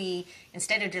 how do we,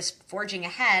 instead of just forging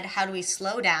ahead, how do we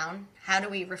slow down? How do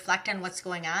we reflect on what's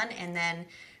going on and then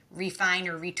refine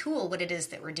or retool what it is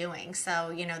that we're doing?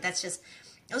 So,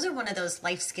 those are one of those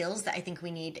life skills that I think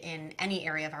we need in any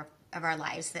area of our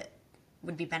lives that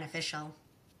would be beneficial.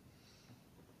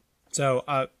 So,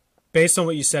 based on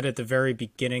what you said at the very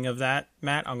beginning of that,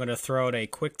 Matt, I'm going to throw out a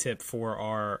quick tip for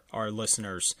our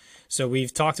listeners. So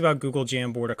we've talked about Google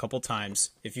Jamboard a couple times.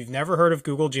 If you've never heard of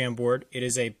Google Jamboard, it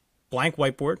is a blank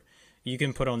whiteboard. You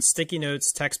can put on sticky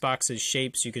notes, text boxes,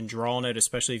 shapes. You can draw on it,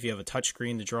 especially if you have a touch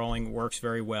screen. The drawing works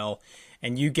very well.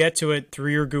 And you get to it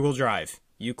through your Google Drive.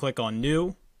 You click on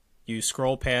New, you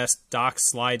scroll past Docs,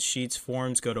 Slides, Sheets,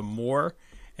 Forms, go to More,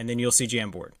 and then you'll see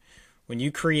Jamboard. When you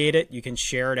create it, you can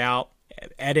share it out,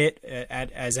 edit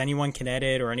as anyone can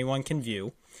edit or anyone can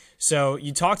view. So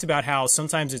you talked about how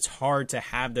sometimes it's hard to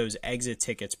have those exit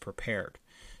tickets prepared.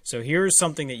 So here's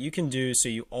something that you can do so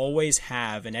you always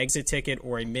have an exit ticket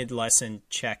or a mid-lesson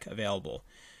check available.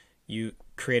 You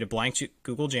create a blank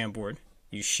Google Jamboard.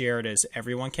 You share it as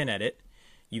everyone can edit.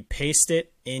 You paste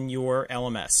it in your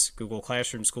LMS, Google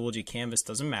Classroom, Schoology, Canvas,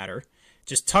 doesn't matter.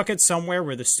 Just tuck it somewhere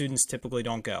where the students typically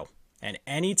don't go. And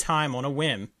anytime on a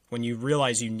whim, when you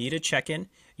realize you need a check-in,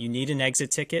 you need an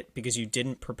exit ticket because you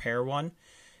didn't prepare one,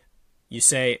 you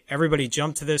say, everybody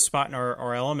jump to this spot in our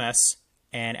LMS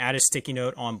and add a sticky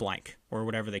note on blank or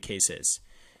whatever the case is.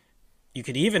 You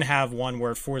could even have one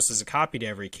where it forces a copy to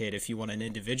every kid if you want an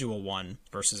individual one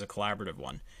versus a collaborative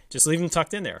one. Just leave them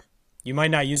tucked in there. You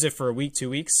might not use it for a week, 2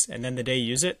 weeks, and then the day you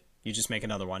use it, you just make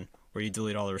another one, or you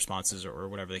delete all the responses, or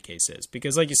whatever the case is.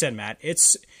 Because like you said, Matt,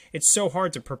 it's so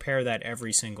hard to prepare that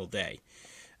every single day.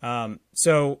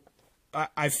 So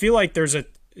I feel like there's a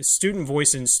student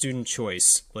voice and student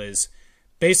choice, Liz,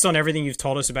 based on everything you've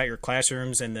told us about your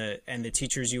classrooms and the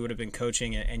teachers you would have been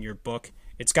coaching and your book.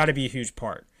 It's got to be a huge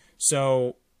part.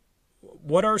 So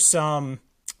what are some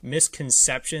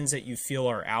misconceptions that you feel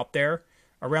are out there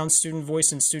around student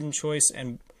voice and student choice,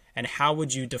 and how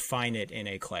would you define it in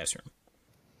a classroom?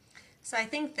 So I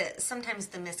think that sometimes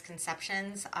the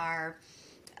misconceptions are,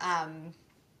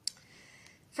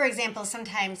 for example,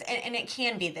 sometimes, and it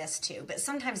can be this too, but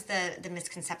sometimes the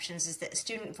misconceptions is that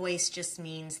student voice just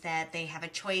means that they have a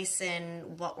choice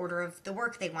in what order of the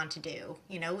work they want to do,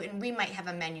 and we might have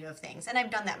a menu of things, and I've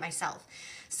done that myself.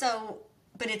 So,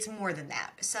 but it's more than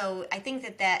that. So I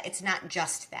think that it's not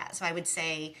just that. So I would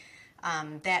say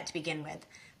that to begin with.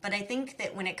 But I think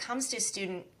that when it comes to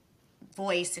student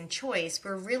voice and choice,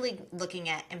 we're really looking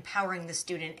at empowering the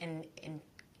student and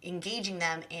engaging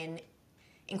them in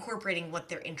incorporating what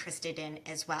they're interested in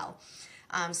as well.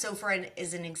 So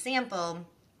as an example,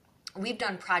 we've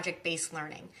done project-based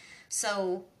learning.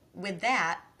 So with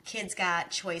that, kids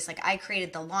got choice. Like I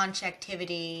created the launch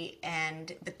activity,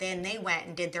 but then they went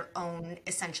and did their own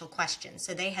essential question.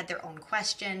 So they had their own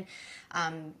question,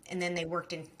 and then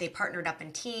they partnered up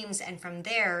in teams, and from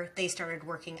there they started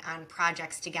working on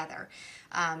projects together.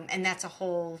 And that's a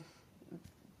whole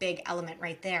big element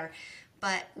right there.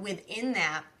 But within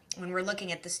that, when we're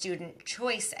looking at the student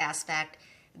choice aspect,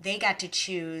 they got to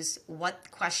choose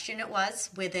what question it was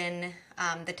within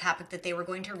the topic that they were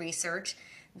going to research.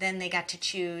 Then they got to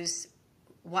choose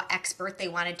what expert they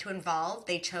wanted to involve.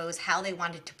 They chose how they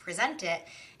wanted to present it.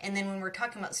 And then when we're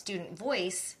talking about student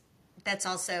voice,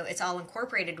 it's all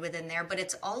incorporated within there, but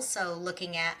it's also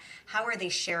looking at how are they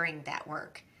sharing that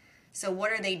work. So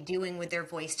what are they doing with their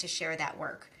voice to share that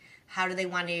work? How do they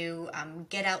want to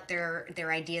get out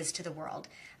their ideas to the world?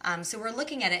 So we're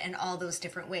looking at it in all those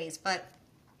different ways. But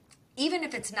even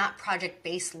if it's not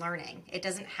project-based learning, it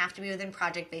doesn't have to be within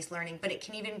project-based learning, but it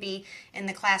can even be in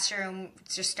the classroom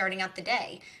just starting out the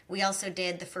day. We also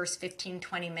did the first 15,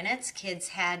 20 minutes. Kids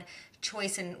had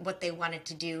choice in what they wanted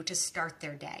to do to start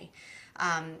their day.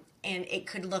 And it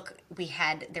could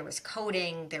there was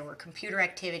coding, there were computer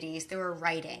activities, there were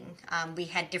writing. We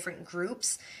had different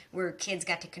groups where kids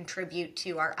got to contribute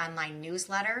to our online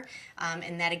newsletter.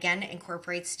 And that again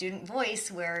incorporates student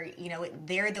voice where,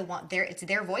 it's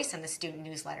their voice on the student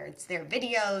newsletter. It's their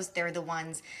videos, they're the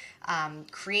ones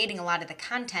creating a lot of the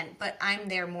content, but I'm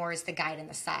there more as the guide on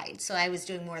the side. So I was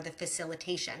doing more of the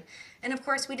facilitation. And of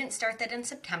course we didn't start that in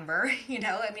September,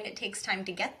 it takes time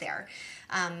to get there.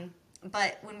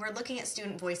 But when we're looking at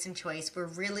student voice and choice, we're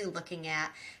really looking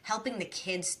at helping the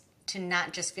kids to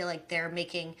not just feel like they're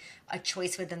making a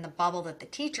choice within the bubble that the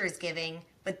teacher is giving,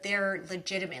 but they're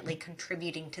legitimately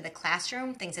contributing to the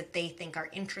classroom, things that they think are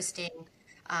interesting,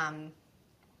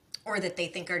 or that they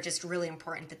think are just really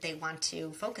important that they want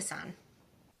to focus on.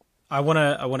 I want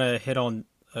to hit on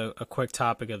a quick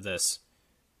topic of this.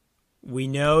 We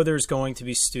know there's going to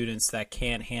be students that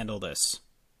can't handle this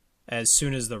as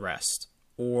soon as the rest,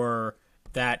 or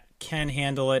that can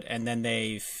handle it and then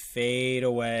they fade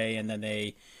away and then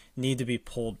they need to be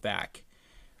pulled back.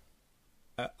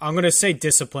 I'm going to say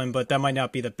discipline, but that might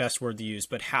not be the best word to use.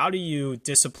 But how do you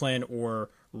discipline or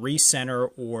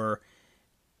recenter or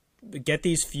get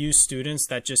these few students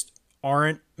that just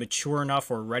aren't mature enough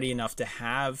or ready enough to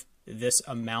have this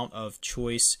amount of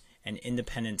choice and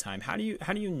independent time? How do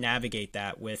you navigate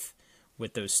that with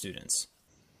those students?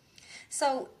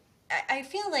 So I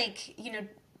feel like,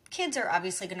 kids are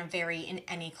obviously going to vary in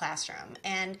any classroom.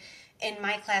 And in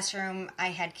my classroom, I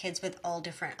had kids with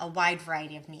a wide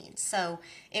variety of needs. So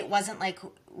it wasn't like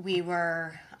we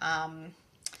were, I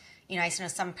know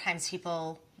sometimes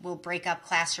people will break up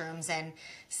classrooms and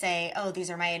say, oh, these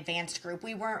are my advanced group.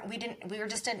 We were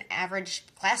just an average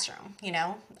classroom,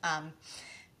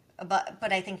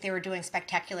 But I think they were doing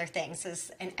spectacular things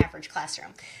as an average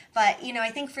classroom. But,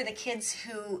 I think for the kids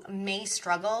who may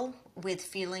struggle with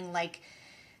feeling like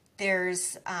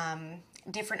there's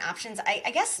different options,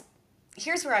 I guess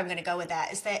here's where I'm going to go with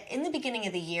that, is that in the beginning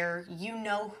of the year,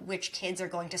 which kids are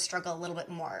going to struggle a little bit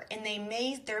more. And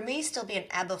there may still be an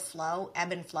ebb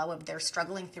and flow of their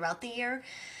struggling throughout the year.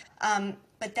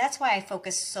 But that's why I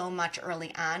focus so much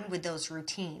early on with those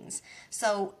routines.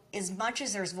 So as much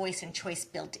as there's voice and choice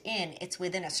built in, it's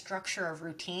within a structure of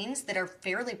routines that are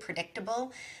fairly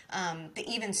predictable, that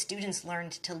even students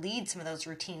learned to lead some of those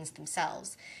routines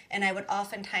themselves. And I would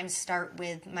oftentimes start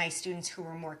with my students who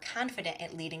were more confident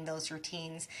at leading those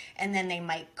routines, and then they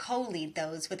might co-lead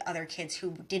those with other kids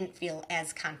who didn't feel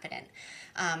as confident.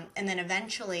 And then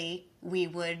eventually we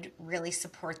would really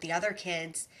support the other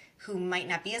kids who might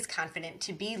not be as confident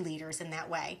to be leaders in that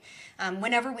way.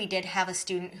 Whenever we did have a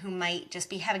student who might just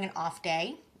be having an off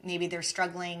day, maybe they're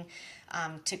struggling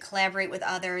to collaborate with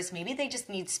others, maybe they just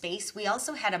need space, we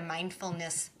also had a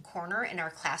mindfulness corner in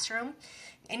our classroom,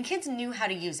 and kids knew how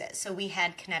to use it. So we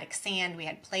had kinetic sand, we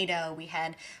had Play-Doh, we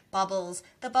had bubbles.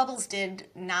 The bubbles did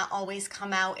not always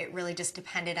come out. It really just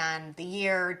depended on the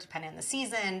year, depended on the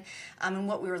season, and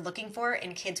what we were looking for,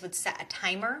 and kids would set a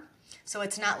timer. So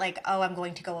it's not like, oh, I'm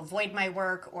going to go avoid my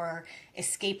work or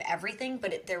escape everything,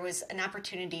 but there was an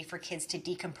opportunity for kids to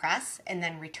decompress and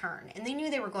then return. And they knew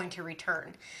they were going to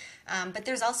return. But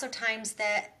there's also times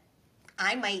that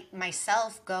I might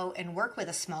myself go and work with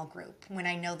a small group when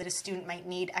I know that a student might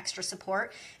need extra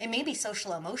support. It may be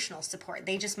social emotional support.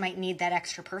 They just might need that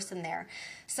extra person there.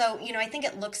 So, I think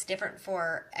it looks different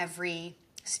for every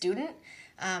student.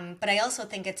 But I also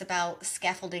think it's about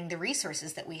scaffolding the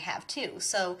resources that we have too.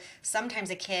 So sometimes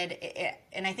a kid,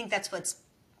 and I think that's what's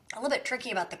a little bit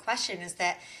tricky about the question, is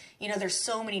that, there's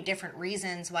so many different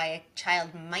reasons why a child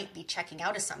might be checking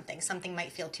out of something. Something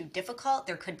might feel too difficult.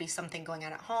 There could be something going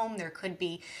on at home. There could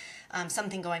be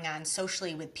something going on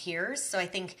socially with peers. So I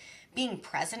think being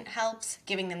present helps,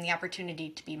 giving them the opportunity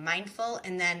to be mindful,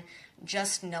 and then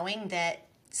just knowing that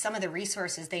some of the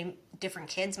resources, different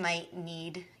kids might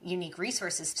need unique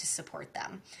resources to support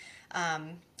them.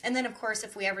 And then, of course,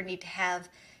 if we ever need to have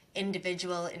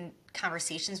individual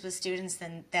conversations with students,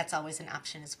 then that's always an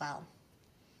option as well.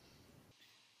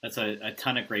 That's a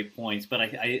ton of great points. But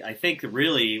I think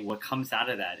really what comes out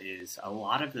of that is a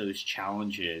lot of those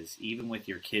challenges, even with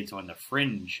your kids on the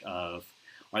fringe of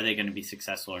are they going to be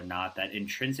successful or not, that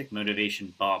intrinsic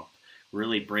motivation bump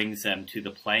really brings them to the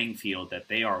playing field that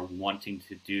they are wanting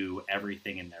to do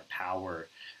everything in their power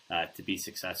to be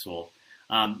successful.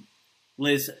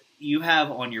 Liz, you have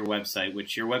on your website,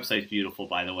 which your website's beautiful,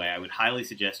 by the way. I would highly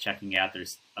suggest checking out.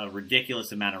 There's a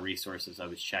ridiculous amount of resources I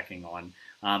was checking on.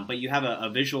 But you have a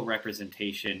visual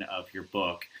representation of your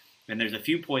book. And there's a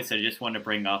few points that I just want to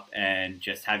bring up and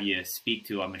just have you speak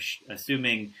to, I'm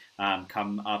assuming,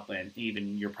 come up and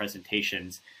even your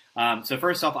presentations. So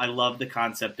first off, I love the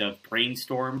concept of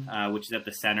brainstorm, which is at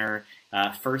the center,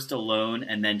 first alone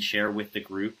and then share with the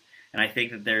group. And I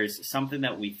think that there's something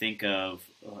that we think of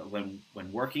when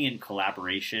working in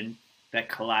collaboration, that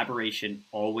collaboration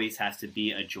always has to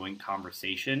be a joint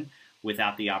conversation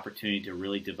without the opportunity to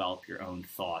really develop your own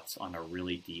thoughts on a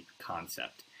really deep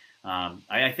concept.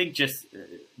 I think just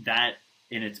that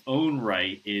in its own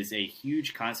right is a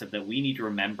huge concept that we need to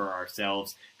remember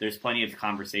ourselves. There's plenty of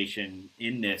conversation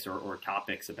in this or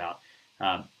topics about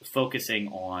focusing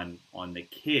on the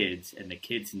kids, and the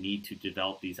kids need to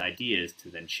develop these ideas to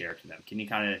then share to them. Can you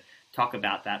kind of talk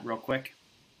about that real quick?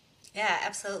 Yeah,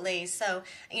 absolutely. So,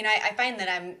 I find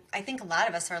that I think a lot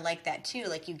of us are like that too.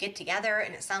 Like you get together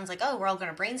and it sounds like, oh, we're all going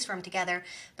to brainstorm together.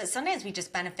 But sometimes we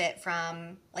just benefit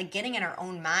from like getting in our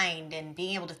own mind and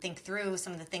being able to think through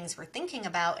some of the things we're thinking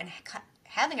about and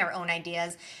having our own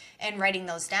ideas and writing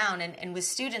those down. And with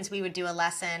students, we would do a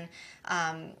lesson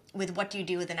with What Do You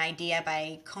Do with an Idea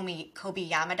by Kobe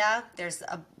Yamada. There's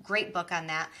a great book on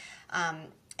that.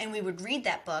 And we would read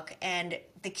that book, and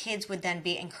the kids would then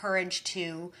be encouraged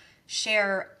to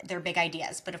share their big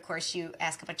ideas. But of course, you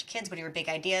ask a bunch of kids, what are your big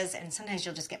ideas? And sometimes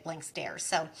you'll just get blank stares.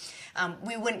 So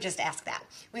we wouldn't just ask that.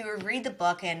 We would read the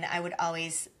book, and I would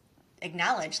always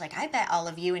acknowledge, like, I bet all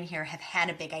of you in here have had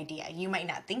a big idea. You might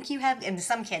not think you have. And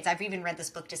some kids, I've even read this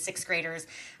book to 6th graders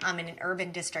in an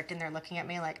urban district, and they're looking at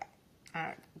me like,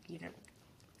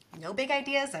 no big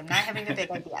ideas? I'm not having a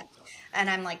big idea. And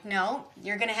I'm like, no,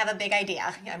 you're going to have a big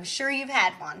idea. I'm sure you've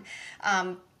had one.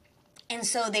 And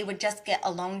so they would just get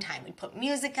alone time. We'd put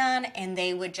music on, and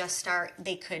they would just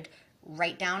they could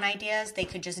write down ideas. They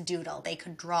could just doodle. They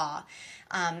could draw.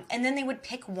 And then they would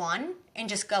pick one and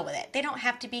just go with it. They don't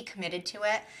have to be committed to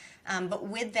it. But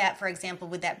with that, for example,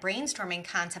 with that brainstorming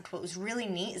concept, what was really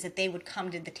neat is that they would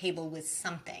come to the table with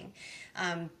something.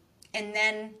 And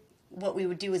then what we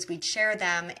would do is we'd share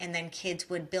them, and then kids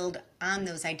would build on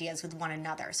those ideas with one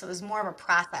another. So it was more of a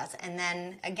process. And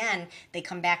then, again, they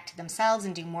come back to themselves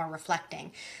and do more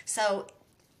reflecting. So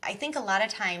I think a lot of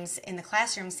times in the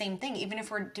classroom, same thing, even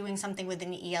if we're doing something with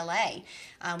an ELA,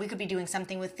 we could be doing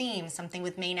something with themes, something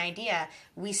with main idea.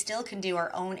 We still can do our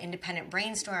own independent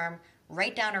brainstorm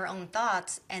write down our own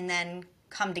thoughts, and then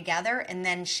come together and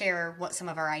then share what some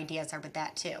of our ideas are with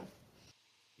that too.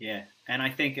 Yeah, and I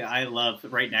think I love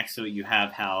right next to it you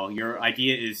have how your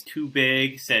idea is too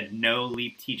big, said no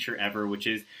leap teacher ever, which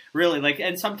is really like,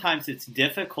 and sometimes it's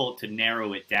difficult to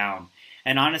narrow it down.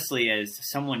 And honestly, as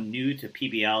someone new to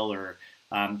PBL or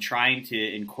trying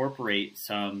to incorporate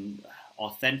some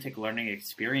authentic learning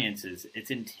experiences,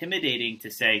 it's intimidating to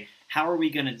say, how are we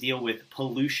going to deal with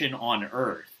pollution on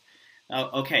Earth?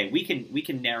 Okay, we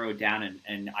can narrow down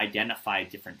and identify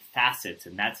different facets,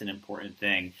 and that's an important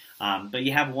thing. But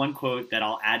you have one quote that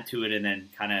I'll add to it, and then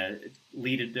kind of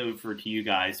lead it over to you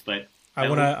guys. But I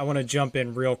want to jump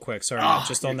in real quick. Sorry,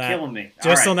 just on that, killing me.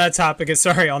 On that topic.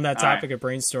 Sorry, on that topic of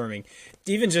brainstorming.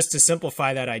 Even just to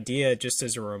simplify that idea, just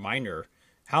as a reminder,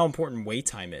 how important wait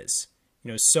time is.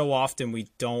 You know, so often we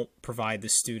don't provide the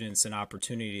students an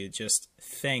opportunity to just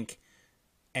think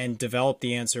and develop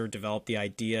the answer, develop the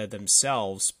idea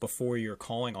themselves before you're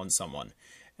calling on someone.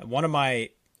 And one of my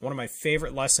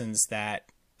favorite lessons that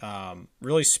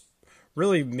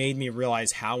really made me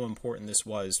realize how important this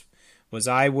was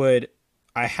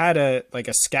I had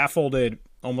a scaffolded,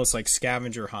 almost like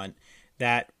scavenger hunt,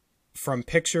 that from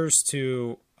pictures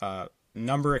to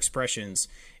number expressions,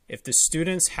 if the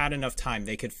students had enough time,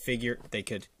 they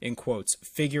could in quotes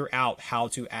figure out how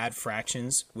to add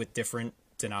fractions with different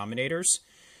denominators.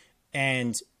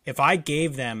 And if I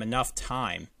gave them enough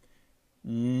time,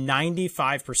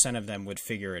 95% of them would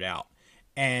figure it out.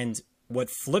 And what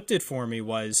flipped it for me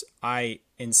was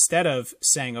instead of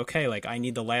saying, okay, like I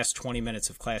need the last 20 minutes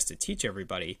of class to teach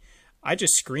everybody, I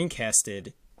just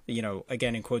screencasted,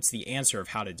 again, in quotes, the answer of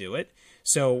how to do it.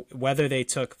 So whether they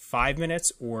took 5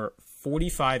 minutes or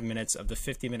 45 minutes of the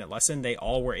 50-minute lesson, they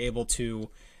all were able to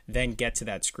then get to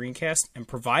that screencast, and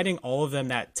providing all of them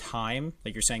that time,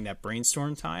 like you're saying, that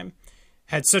brainstorm time,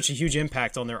 had such a huge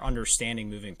impact on their understanding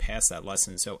moving past that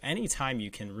lesson. So anytime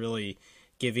you can really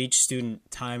give each student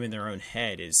time in their own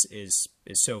head is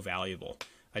so valuable.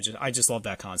 I just love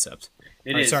that concept.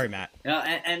 Sorry, Matt.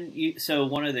 So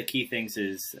one of the key things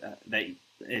is that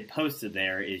it posted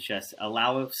there is just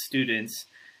allow students,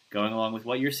 going along with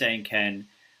what you're saying, Ken,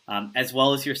 as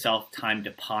well as yourself, time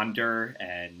to ponder,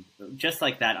 and just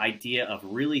like that idea of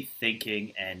really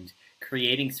thinking and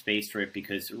creating space for it,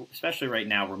 because especially right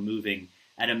now we're moving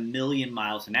at 1,000,000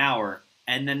 miles an hour,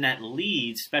 and then that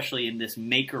leads, especially in this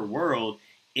maker world,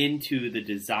 into the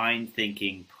design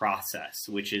thinking process,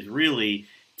 which is really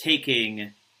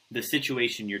taking the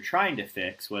situation you're trying to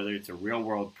fix, whether it's a real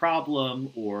world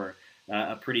problem or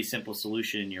a pretty simple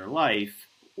solution in your life,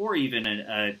 or even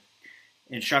an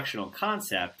instructional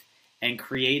concept, and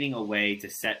creating a way to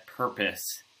set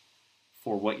purpose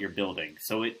for what you're building.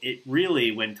 So it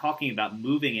really, when talking about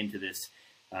moving into this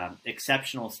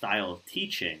exceptional style of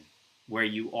teaching, where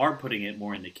you are putting it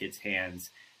more in the kids' hands,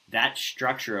 that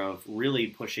structure of really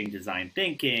pushing design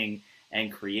thinking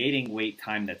and creating wait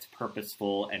time that's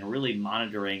purposeful and really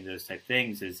monitoring those type of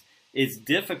things is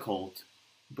difficult,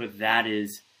 but that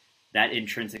is that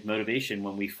intrinsic motivation.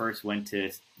 When we first went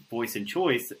to voice and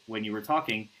choice, when you were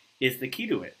talking, is the key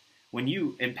to it. When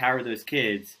you empower those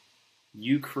kids,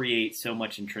 you create so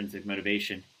much intrinsic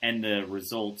motivation, and the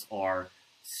results are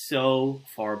so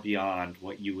far beyond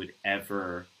what you would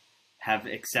ever have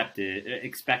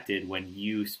expected when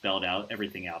you spelled out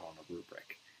everything out on a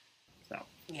rubric. So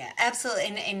yeah,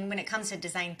 absolutely. And when it comes to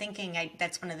design thinking,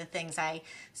 that's one of the things I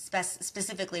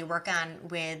specifically work on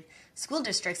with school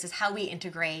districts, is how we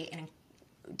integrate and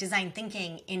design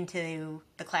thinking into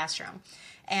the classroom,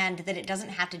 and that it doesn't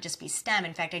have to just be STEM.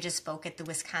 In fact, I just spoke at the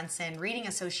Wisconsin Reading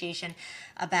Association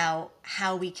about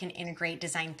how we can integrate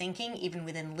design thinking even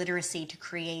within literacy to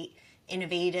create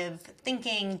innovative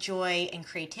thinking, joy, and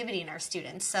creativity in our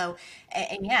students. So,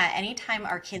 and yeah, anytime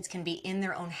our kids can be in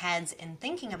their own heads and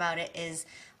thinking about it is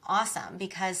awesome,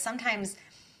 because sometimes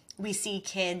we see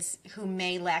kids who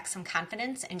may lack some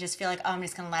confidence and just feel like, oh, I'm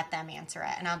just going to let them answer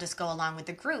it and I'll just go along with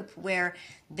the group, where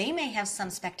they may have some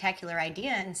spectacular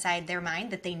idea inside their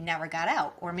mind that they never got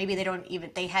out, or maybe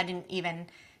they hadn't even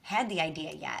had the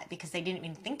idea yet because they didn't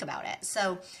even think about it.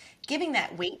 So giving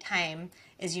that wait time,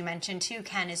 as you mentioned too,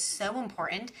 Ken, is so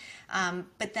important.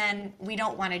 But then we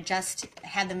don't want to just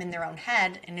have them in their own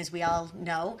head. And as we all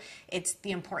know, it's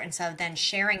the importance of then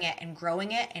sharing it and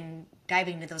growing it and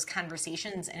diving into those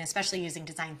conversations, and especially using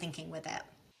design thinking with it.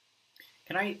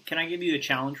 Can I give you a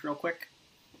challenge real quick?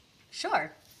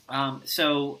 Sure.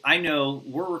 So I know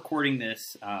we're recording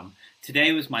this.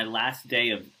 Today was my last day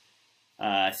of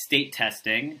state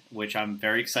testing, which I'm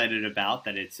very excited about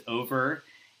that it's over.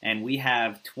 And we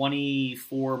have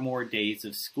 24 more days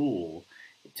of school.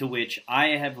 to which I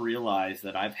have realized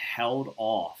that I've held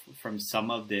off from some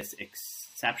of this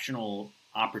exceptional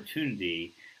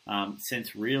opportunity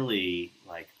since really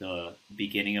like the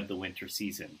beginning of the winter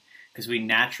season, because we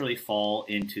naturally fall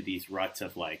into these ruts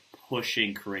of like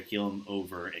pushing curriculum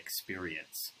over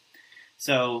experience.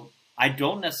 So I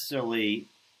don't necessarily,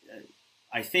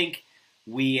 I think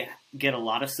we get a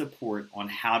lot of support on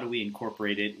how do we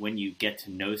incorporate it when you get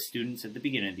to know students at the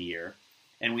beginning of the year.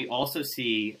 And we also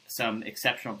see some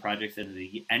exceptional projects at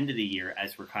the end of the year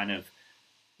as we're kind of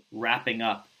wrapping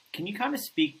up. Can you kind of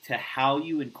speak to how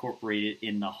you incorporate it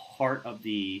in the heart of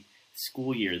the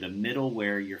school year, the middle,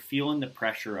 where you're feeling the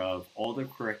pressure of all the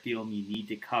curriculum you need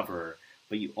to cover,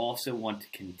 but you also want to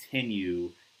continue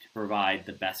to provide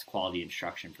the best quality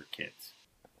instruction for kids?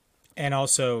 And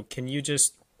also, can you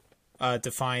just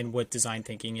define what design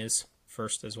thinking is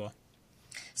first as well?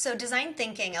 So design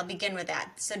thinking, I'll begin with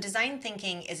that. So design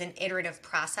thinking is an iterative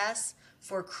process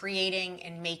for creating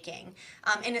and making.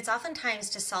 And it's oftentimes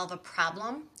to solve a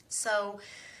problem. So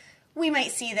we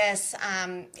might see this,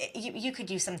 you could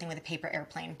do something with a paper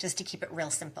airplane just to keep it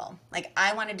real simple. Like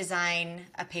I want to design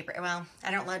a paper, well,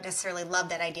 I don't necessarily love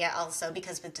that idea also,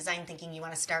 because with design thinking, you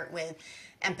want to start with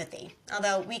empathy,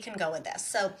 although we can go with this.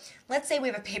 So let's say we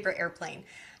have a paper airplane.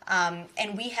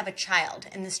 And we have a child,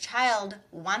 and this child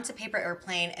wants a paper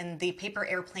airplane, and the paper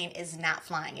airplane is not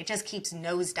flying. It just keeps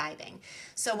nosediving.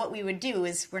 So what we would do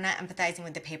is we're not empathizing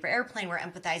with the paper airplane, we're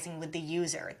empathizing with the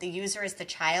user. The user is the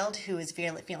child who is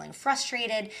feeling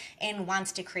frustrated and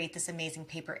wants to create this amazing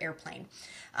paper airplane.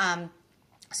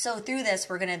 So through this,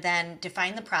 we're going to then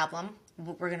define the problem.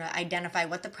 We're going to identify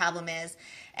what the problem is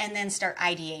and then start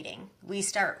ideating.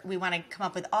 We want to come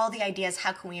up with all the ideas.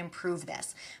 How can we improve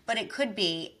this? But it could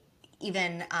be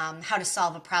even how to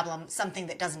solve a problem, something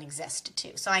that doesn't exist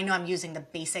too. So I know I'm using the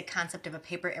basic concept of a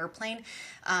paper airplane,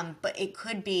 but it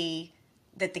could be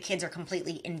that the kids are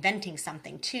completely inventing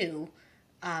something too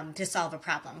to solve a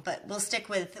problem. But we'll stick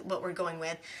with what we're going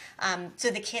with. So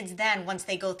the kids then, once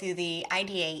they go through the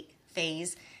ideate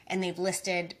phase and they've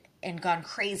listed and gone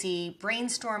crazy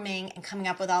brainstorming and coming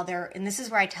up with all their, and this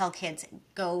is where I tell kids,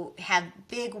 go have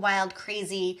big, wild,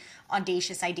 crazy,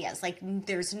 audacious ideas. Like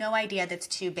there's no idea that's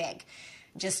too big.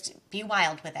 Just be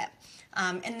wild with it.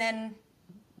 And then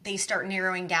they start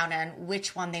narrowing down on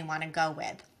which one they want to go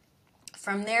with.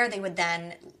 From there,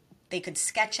 they could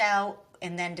sketch out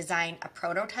and then design a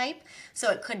prototype. So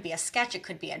it could be a sketch, it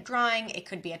could be a drawing, it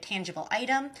could be a tangible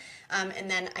item, and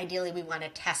then ideally we want to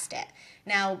test it.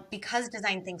 Now, because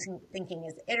design thinking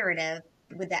is iterative,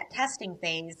 with that testing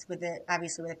phase,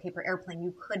 obviously with a paper airplane,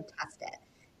 you could test it.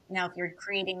 Now, if you're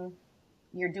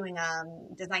doing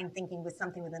design thinking with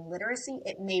something within literacy,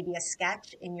 it may be a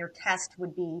sketch, and your test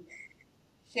would be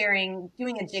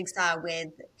doing a jigsaw with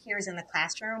peers in the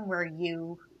classroom where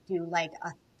you do like a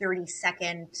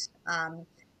 30-second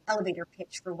elevator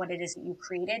pitch for what it is that you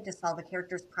created to solve a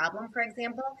character's problem, for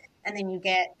example, and then you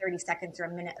get 30 seconds or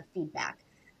a minute of feedback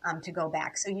to go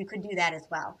back. So you could do that as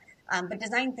well. But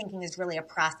design thinking is really a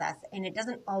process, and it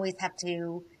doesn't always have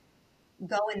to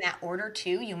go in that order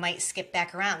too. You might skip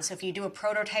back around. So if you do a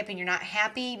prototype and you're not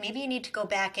happy, maybe you need to go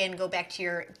back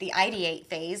to the ideate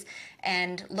phase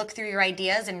and look through your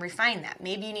ideas and refine that.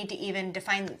 Maybe you need to even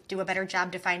do a better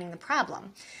job defining the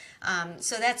problem.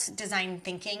 So that's design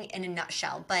thinking in a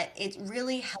nutshell, but it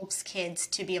really helps kids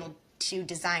to be able to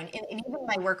design. And even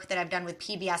my work that I've done with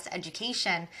PBS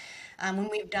Education, when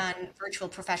we've done virtual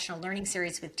professional learning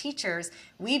series with teachers,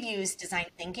 we've used design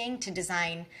thinking to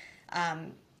design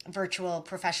virtual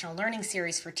professional learning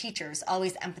series for teachers,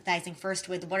 always empathizing first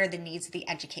with what are the needs of the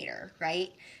educator,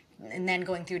 right? And then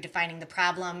going through defining the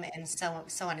problem and so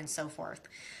on and so forth.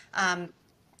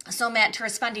 So Matt, to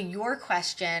respond to your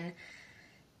question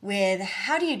with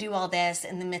how do you do all this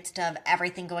in the midst of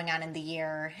everything going on in the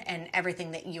year and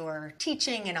everything that you're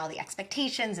teaching and all the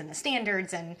expectations and the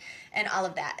standards and all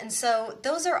of that. And so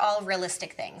those are all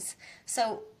realistic things.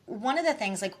 So one of the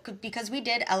things, like, because we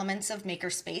did elements of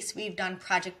Makerspace, we've done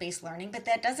project-based learning, but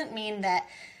that doesn't mean that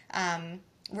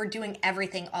we're doing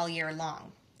everything all year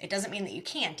long. It doesn't mean that you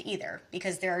can't either,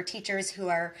 because there are teachers who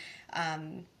are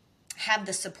have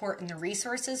the support and the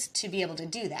resources to be able to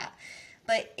do that.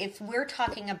 But if we're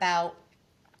talking about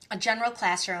a general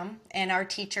classroom and our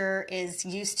teacher is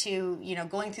used to,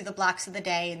 going through the blocks of the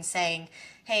day and saying,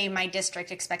 hey, my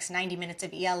district expects 90 minutes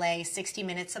of ELA, 60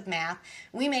 minutes of math,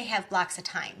 we may have blocks of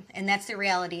time. And that's the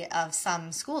reality of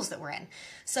some schools that we're in.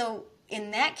 So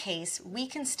in that case, we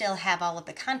can still have all of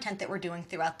the content that we're doing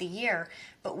throughout the year,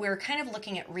 but we're kind of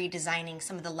looking at redesigning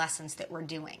some of the lessons that we're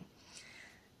doing.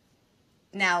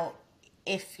 Now,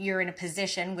 if you're in a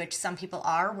position, which some people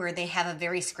are, where they have a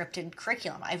very scripted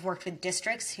curriculum. I've worked with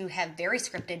districts who have very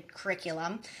scripted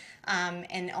curriculum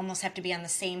and almost have to be on the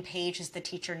same page as the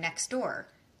teacher next door.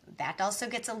 That also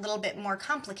gets a little bit more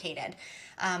complicated.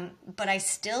 But I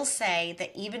still say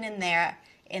that even in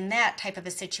that type of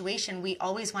a situation, we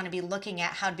always want to be looking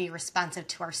at how to be responsive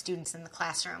to our students in the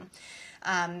classroom.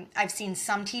 I've seen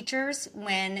some teachers,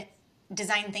 when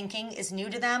design thinking is new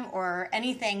to them or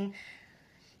anything,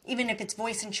 even if it's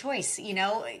voice and choice,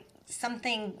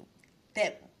 something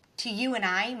that to you and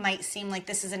I might seem like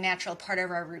this is a natural part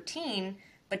of our routine,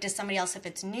 but to somebody else, if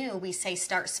it's new, we say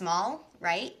start small,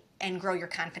 right? And grow your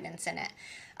confidence in it.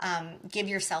 Give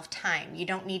yourself time. You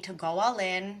don't need to go all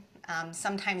in.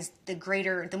 Sometimes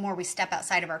the more we step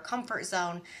outside of our comfort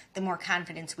zone, the more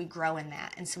confidence we grow in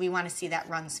that. And so we want to see that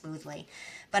run smoothly.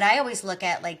 But I always look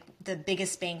at like the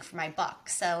biggest bang for my buck.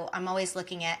 So I'm always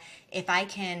looking at if I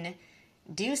can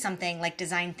do something like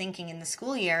design thinking in the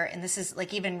school year, and this is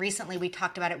like even recently we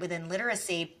talked about it within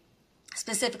literacy,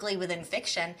 specifically within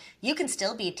fiction, you can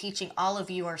still be teaching all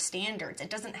of your standards. It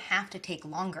doesn't have to take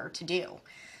longer to do.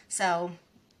 So,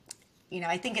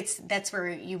 I think that's where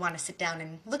you want to sit down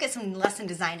and look at some lesson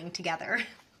designing together.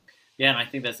 Yeah, and I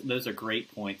think those are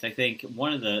great points. I think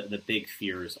one of the big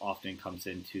fears often comes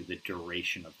into the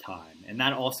duration of time. And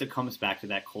that also comes back to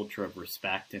that culture of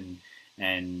respect and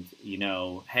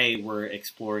hey, we're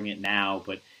exploring it now,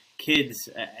 but kids,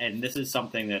 and this is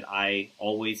something that I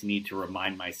always need to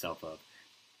remind myself of,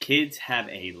 kids have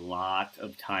a lot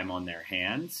of time on their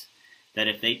hands, that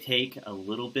if they take a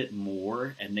little bit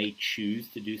more and they choose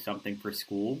to do something for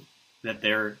school that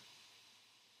they're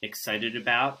excited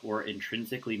about or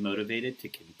intrinsically motivated to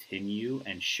continue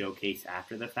and showcase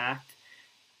after the fact,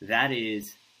 that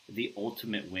is the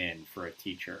ultimate win for a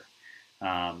teacher.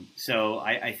 So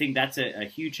I think that's a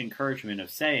huge encouragement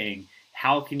of saying,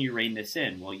 how can you rein this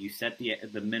in? Well, you set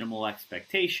the minimal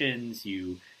expectations,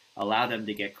 you allow them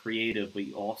to get creative, but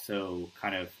you also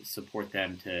kind of support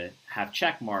them to have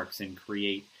check marks and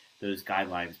create those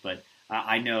guidelines. But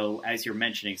I know, as you're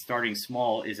mentioning, starting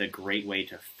small is a great way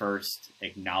to first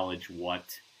acknowledge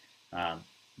what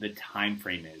the time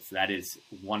frame is. That is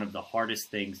one of the hardest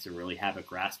things to really have a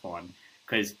grasp on,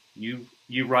 because you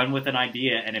run with an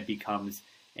idea and it becomes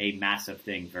a massive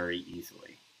thing very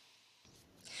easily.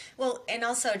 Well, and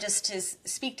also just to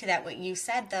speak to that, what you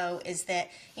said though is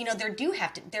that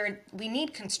we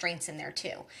need constraints in there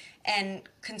too, and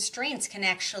constraints can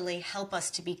actually help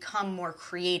us to become more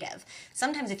creative.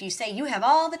 Sometimes if you say you have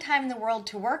all the time in the world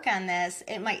to work on this,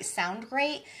 it might sound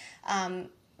great,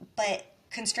 but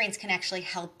constraints can actually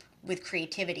help with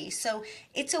creativity. So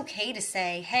it's okay to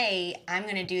say, hey,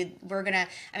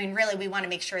 really we want to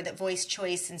make sure that voice,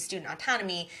 choice, and student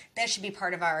autonomy, that should be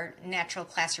part of our natural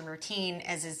classroom routine,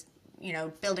 as is,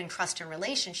 building trust and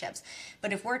relationships.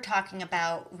 But if we're talking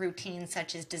about routines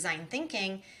such as design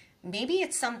thinking, maybe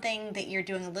it's something that you're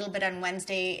doing a little bit on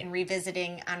Wednesday and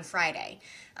revisiting on Friday.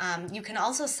 You can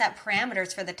also set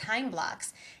parameters for the time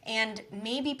blocks. And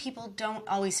maybe people don't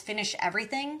always finish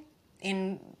everything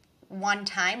in one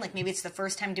time, like maybe it's the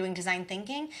first time doing design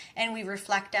thinking, and we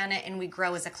reflect on it and we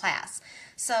grow as a class.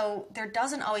 So there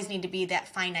doesn't always need to be that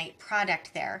finite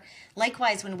product there.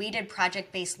 Likewise, when we did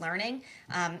project-based learning,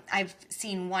 I've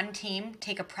seen one team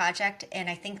take a project, and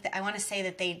I think that I want to say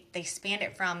that they spanned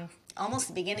it from almost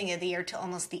the beginning of the year to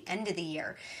almost the end of the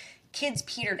year. Kids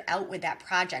petered out with that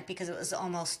project because it was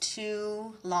almost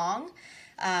too long.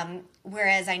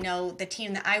 Whereas I know the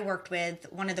team that I worked with,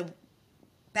 one of the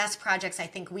best projects I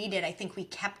think we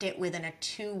kept it within a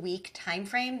 2-week time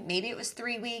frame. Maybe it was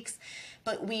 3 weeks,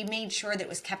 but we made sure that it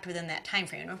was kept within that time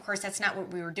frame. And of course, that's not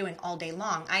what we were doing all day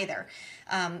long either.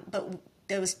 But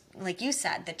those, like you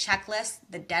said, the checklists,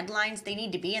 the deadlines, they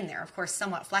need to be in there. Of course,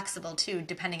 somewhat flexible too,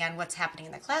 depending on what's happening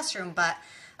in the classroom. But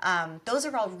those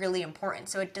are all really important.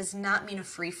 So it does not mean a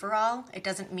free-for-all. It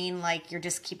doesn't mean like you're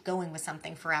just keep going with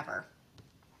something forever.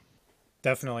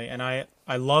 Definitely. And I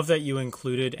love that you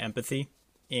included empathy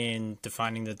in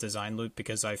defining the design loop,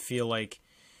 because I feel like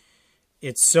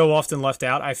it's so often left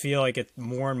out. I feel like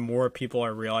more and more people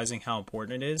are realizing how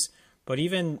important it is. But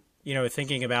even,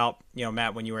 thinking about,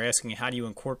 Matt, when you were asking how do you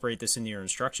incorporate this into your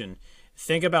instruction,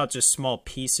 think about just small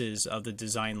pieces of the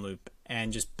design loop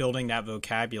and just building that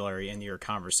vocabulary into your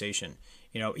conversation.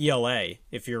 ELA,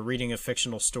 if you're reading a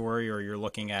fictional story or you're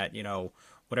looking at,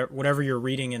 whatever you're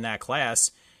reading in that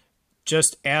class,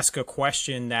 just ask a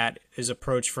question that is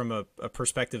approached from a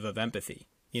perspective of empathy.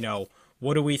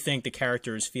 What do we think the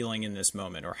character is feeling in this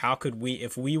moment? Or how could we,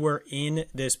 if we were in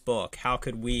this book, how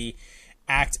could we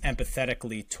act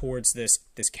empathetically towards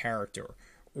this character?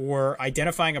 Or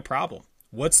identifying a problem.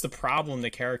 what's the problem the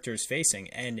character is facing,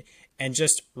 and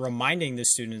just reminding the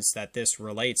students that this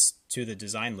relates to the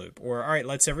design loop. Or, all right,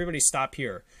 let's everybody stop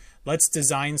here. Let's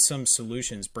design some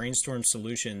solutions, brainstorm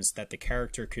solutions that the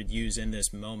character could use in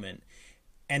this moment,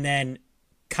 and then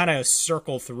kind of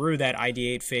circle through that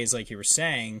ideate phase, like you were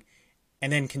saying,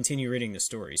 and then continue reading the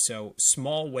story. So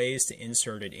small ways to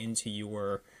insert it into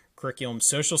your curriculum.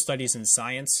 Social studies and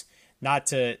science, not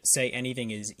to say anything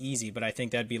is easy, but I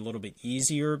think that'd be a little bit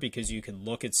easier because you could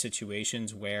look at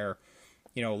situations where,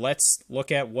 let's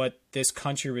look at what this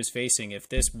country was facing. If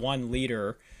this one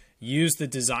leader used the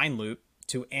design loop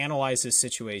to analyze this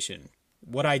situation,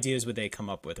 what ideas would they come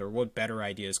up with, or what better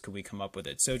ideas could we come up with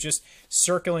it? So just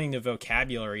circling the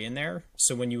vocabulary in there.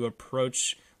 So when you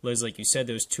approach, Liz, like you said,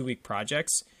 those 2-week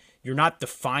projects, you're not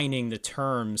defining the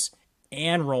terms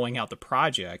and rolling out the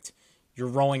project. You're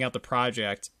rolling out the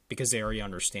project because they already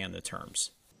understand the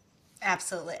terms.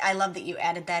 Absolutely. I love that you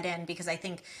added that in, because I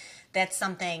think that's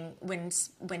something when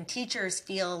teachers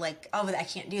feel like, oh, I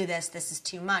can't do this, this is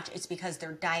too much, it's because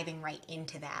they're diving right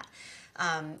into that.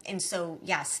 And so,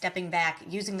 yeah, stepping back,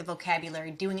 using the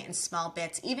vocabulary, doing it in small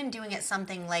bits, even doing it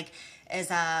something like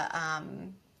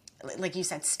like you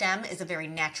said, STEM is a very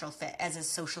natural fit, as is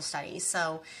social studies.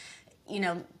 So,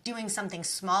 doing something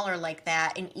smaller like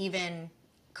that, and even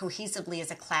cohesively as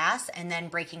a class, and then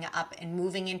breaking it up and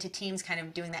moving into teams, kind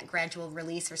of doing that gradual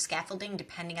release or scaffolding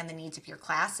depending on the needs of your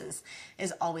classes,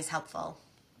 is always helpful.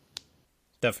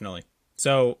 Definitely.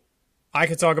 So I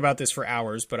could talk about this for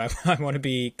hours, but I want to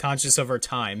be conscious of our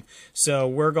time. So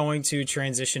we're going to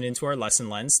transition into our lesson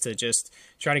lens to just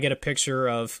try to get a picture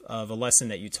of a lesson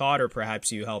that you taught, or perhaps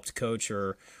you helped coach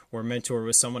or mentor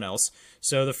with someone else.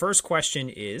 So the first question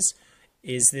is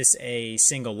this a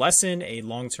single lesson, a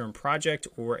long-term project,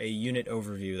 or a unit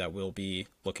overview that we'll be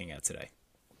looking at today?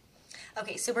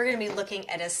 Okay, so we're going to be looking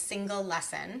at a single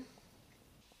lesson.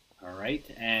 All right,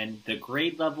 and the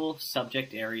grade level,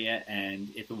 subject area, and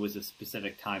if it was a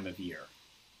specific time of year.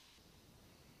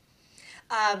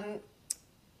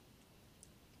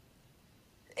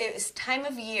 It was time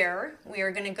of year. We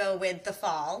are going to go with the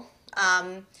fall.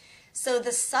 So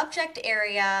the subject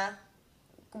area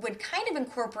would kind of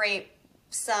incorporate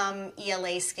some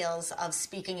ELA skills of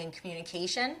speaking and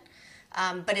communication.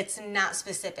 But it's not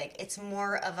specific. It's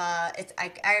more of I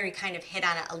already kind of hit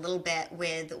on it a little bit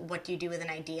with what do you do with an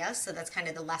idea. So that's kind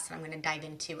of the lesson I'm going to dive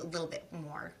into a little bit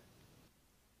more.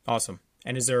 Awesome.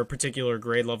 And is there a particular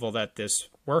grade level that this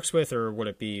works with, or would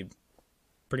it be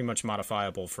pretty much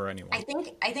modifiable for anyone? I think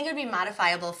it would be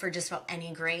modifiable for just about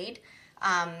any grade,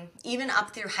 even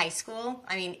up through high school.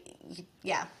 I mean,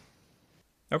 yeah.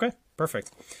 Okay,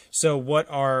 perfect. So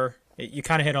you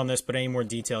kind of hit on this, but any more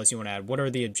details you want to add? What are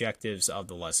the objectives of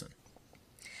the lesson?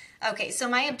 Okay, so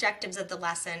my objectives of the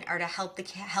lesson are to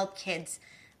help kids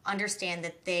understand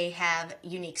that they have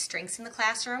unique strengths in the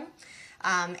classroom,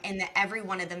 and that every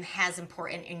one of them has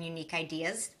important and unique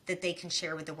ideas that they can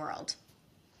share with the world.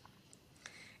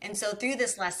 And so through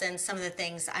this lesson, some of the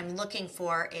things I'm looking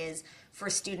for is for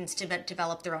students to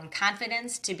develop their own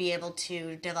confidence, to be able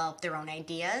to develop their own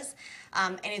ideas.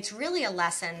 And it's really a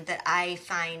lesson that I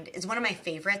find is one of my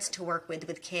favorites to work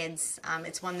with kids.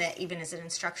 It's one that even as an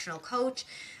instructional coach,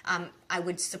 I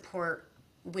would support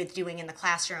with doing in the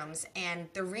classrooms. And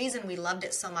the reason we loved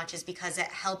it so much is because it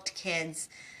helped kids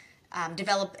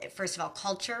develop, first of all,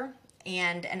 culture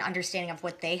and an understanding of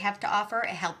what they have to offer. It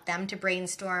helped them to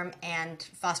brainstorm and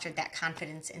fostered that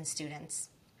confidence in students.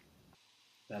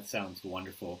 That sounds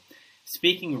wonderful.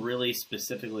 Speaking really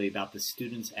specifically about the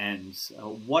students' ends,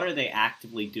 what are they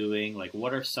actively doing? Like,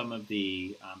 what are some of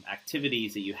the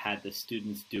activities that you had the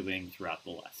students doing throughout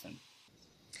the lesson?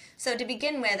 So to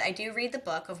begin with, I do read the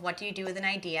book of What Do You Do With an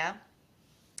Idea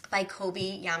by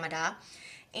Kobi Yamada.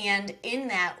 And in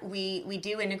that, we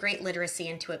do integrate literacy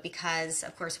into it because,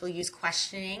 of course, we'll use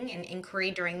questioning and inquiry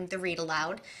during the read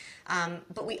aloud.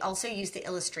 But we also use the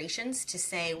illustrations to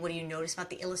say, what do you notice about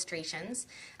the illustrations?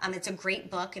 It's a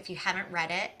great book if you haven't read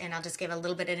it, and I'll just give a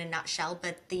little bit in a nutshell,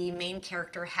 but the main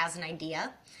character has an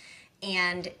idea,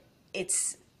 and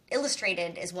it's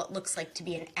illustrated as what looks like to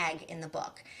be an egg in the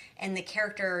book. And the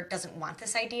character doesn't want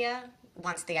this idea,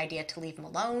 wants the idea to leave him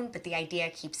alone, but the idea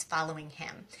keeps following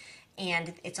him.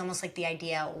 And it's almost like the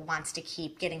idea wants to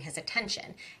keep getting his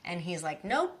attention. And he's like,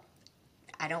 nope,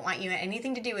 I don't want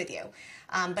anything to do with you.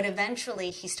 But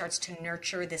eventually he starts to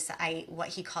nurture this, what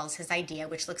he calls his idea,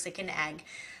 which looks like an egg.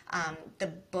 The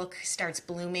book starts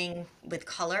blooming with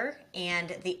color,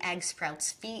 and the egg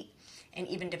sprouts feet and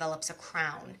even develops a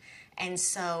crown. And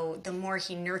so the more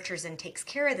he nurtures and takes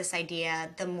care of this idea,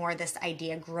 the more this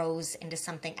idea grows into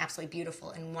something absolutely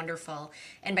beautiful and wonderful.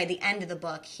 And by the end of the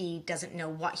book, he doesn't know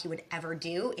what he would ever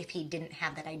do if he didn't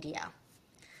have that idea.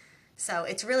 So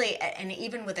it's really, and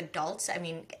even with adults, I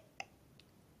mean,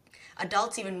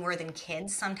 adults, even more than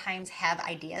kids, sometimes have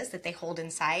ideas that they hold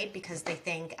inside because they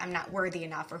think, I'm not worthy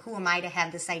enough, or who am I to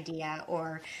have this idea,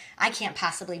 or I can't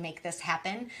possibly make this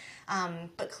happen.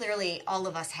 But clearly, all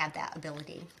of us have that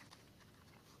ability.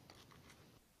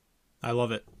 I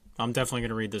love it. I'm definitely going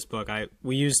to read this book.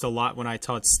 We used a lot when I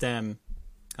taught STEM.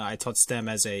 I taught STEM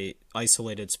as a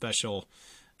isolated special.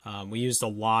 We used a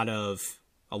lot of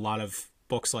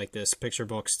books like this, picture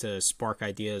books, to spark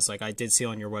ideas. Like I did see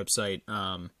on your website.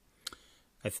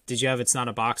 Did you have It's Not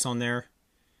a Box on there?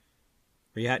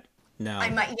 Or you had? No. I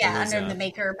might, yeah, under the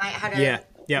maker, how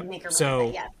to maker.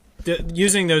 So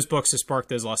using those books to spark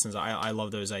those lessons, I love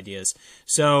those ideas.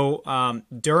 So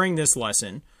during this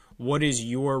lesson, what is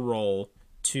your role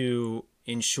to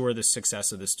ensure the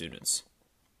success of the students?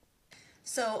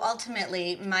 So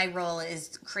ultimately, my role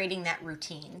is creating that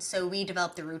routine. So we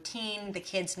develop the routine, the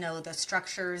kids know the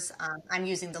structures. I'm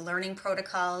using the learning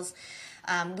protocols.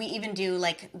 We even do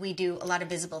a lot of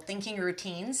visible thinking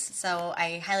routines. So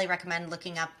I highly recommend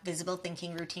looking up visible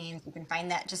thinking routines. You can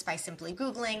find that just by simply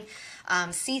Googling.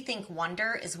 See, Think,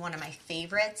 Wonder is one of my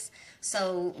favorites.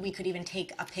 So we could even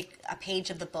take a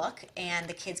page of the book and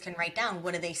the kids can write down,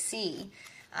 what do they see?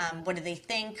 What do they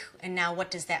think? And now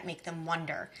what does that make them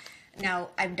wonder? Now,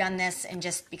 I've done this, and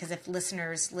just because if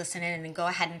listeners listen in and go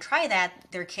ahead and try that,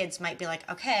 their kids might be like,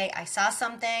 okay, I saw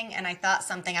something and I thought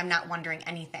something, I'm not wondering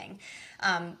anything.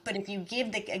 But if you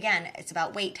give again, it's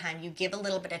about wait time. You give a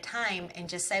little bit of time and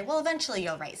just say, well, eventually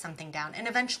you'll write something down. And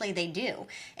eventually they do.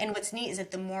 And what's neat is that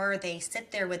the more they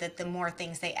sit there with it, the more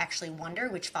things they actually wonder,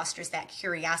 which fosters that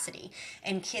curiosity.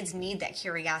 And kids need that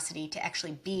curiosity to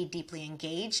actually be deeply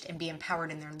engaged and be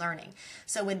empowered in their learning.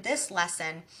 So with this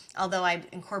lesson, although I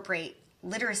incorporate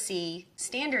literacy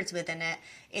standards within it,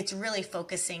 it's really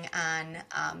focusing on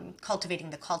cultivating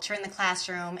the culture in the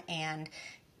classroom and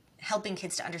helping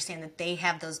kids to understand that they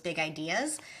have those big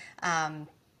ideas,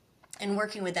 and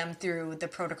working with them through the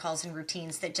protocols and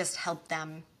routines that just help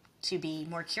them to be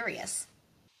more curious.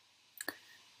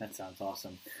 That sounds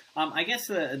awesome. I guess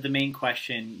the main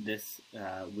question this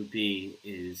would be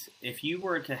is, if you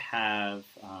were to have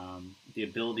the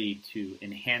ability to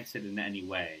enhance it in any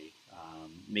way,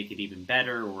 make it even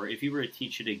better, or if you were to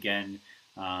teach it again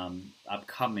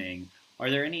upcoming, are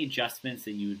there any adjustments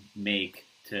that you would make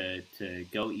to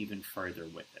go even further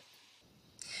with it?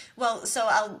 Well, so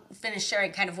I'll finish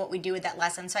sharing kind of what we do with that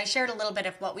lesson. So I shared a little bit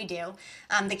of what we do.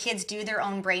 The kids do their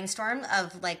own brainstorm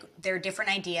of like their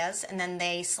different ideas, and then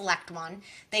they select one.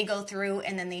 They go through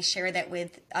and then they share that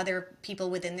with other people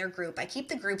within their group. I keep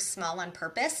the groups small on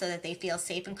purpose so that they feel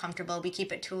safe and comfortable. We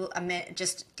keep it to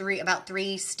about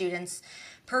three students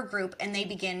per group, and they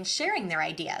begin sharing their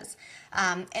ideas.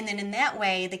 And then in that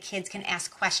way, the kids can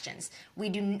ask questions. We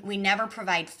never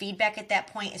provide feedback at that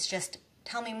point. It's just,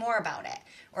 tell me more about it.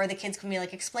 Or the kids can be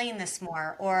like, explain this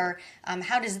more. Or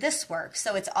how does this work?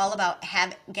 So it's all about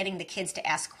getting the kids to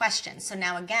ask questions. So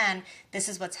now again, this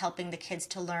is what's helping the kids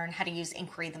to learn how to use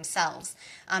inquiry themselves,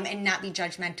 and not be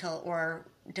judgmental or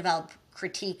develop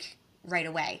critique right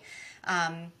away.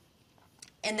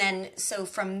 And then, so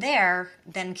from there,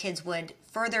 then kids would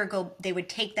they would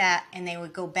take that and they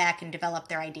would go back and develop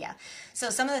their idea. So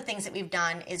some of the things that we've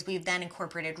done is we've then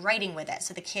incorporated writing with it.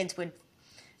 So the kids would,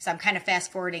 so I'm kind of fast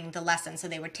forwarding the lesson. So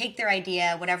they would take their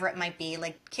idea, whatever it might be.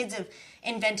 Like kids have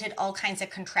invented all kinds of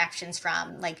contraptions,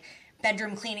 from like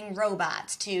bedroom cleaning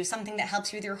robots to something that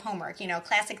helps you with your homework,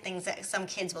 classic things that some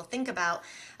kids will think about.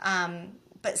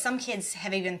 But some kids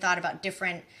have even thought about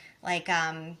different,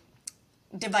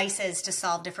 devices to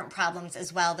solve different problems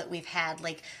as well that we've had,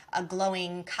 like a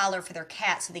glowing collar for their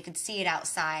cat so they could see it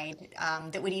outside,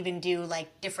 that would even do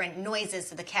like different noises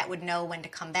so the cat would know when to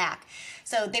come back.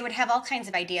 So they would have all kinds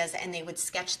of ideas and they would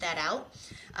sketch that out,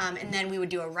 and then we would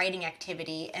do a writing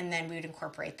activity, and then we would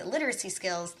incorporate the literacy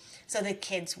skills so the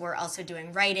kids were also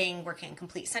doing writing, working in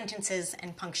complete sentences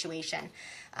and punctuation.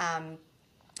 And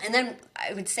then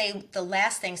I would say the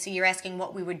last thing, so you're asking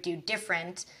what we would do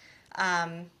different.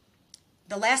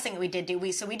 The last thing that we did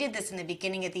we did this in the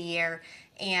beginning of the year,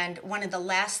 and one of the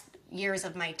last years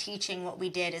of my teaching, what we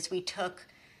did is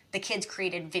the kids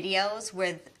created videos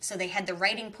so they had the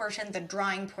writing portion, the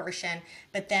drawing portion,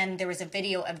 but then there was a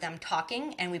video of them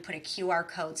talking, and we put a QR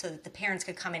code so that the parents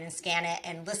could come in and scan it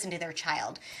and listen to their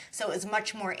child. So it was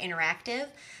much more interactive.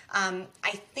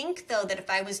 I think, though, that if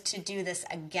I was to do this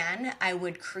again, I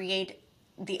would create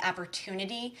the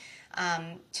opportunity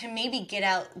to maybe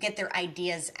get their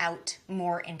ideas out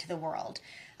more into the world.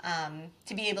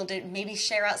 To be able to maybe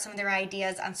share out some of their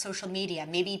ideas on social media,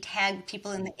 maybe tag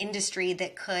people in the industry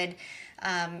that could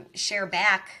share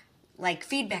back like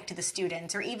feedback to the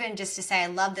students, or even just to say, I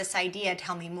love this idea,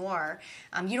 tell me more.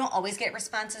 You don't always get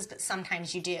responses, but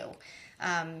sometimes you do.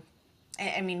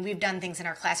 I mean, we've done things in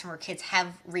our classroom where kids have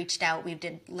reached out. We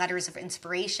did letters of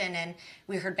inspiration, and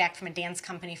we heard back from a dance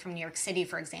company from New York City,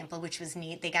 for example, which was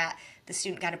neat. The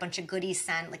student got a bunch of goodies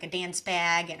sent, like a dance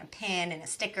bag and a pin and a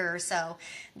sticker. So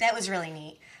that was really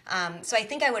neat. So I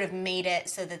think I would have made it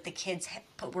so that the kids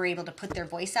were able to put their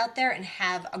voice out there and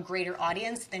have a greater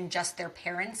audience than just their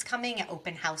parents coming at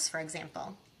open house, for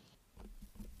example.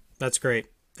 That's great.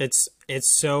 It's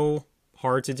so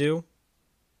hard to do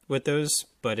with those,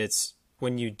 but it's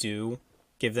when you do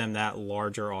give them that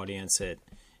larger audience, it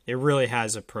really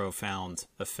has a profound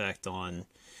effect on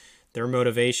their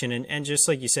motivation. And just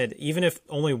like you said, even if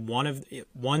only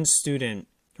one student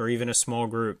or even a small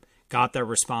group got that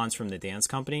response from the dance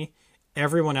company,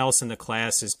 everyone else in the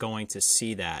class is going to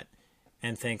see that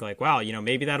and think like, wow,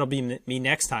 maybe that'll be me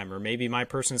next time, or maybe my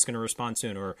person's going to respond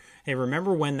soon, or hey,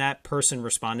 remember when that person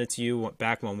responded to you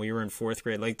back when we were in fourth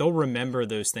grade? Like, they'll remember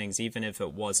those things even if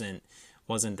it wasn't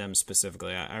them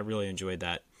specifically. I really enjoyed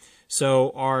that.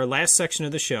 So our last section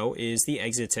of the show is the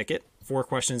exit ticket. 4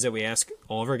 questions that we ask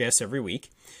all of our guests every week.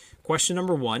 Question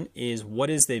number 1 is, what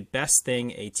is the best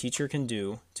thing a teacher can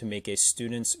do to make a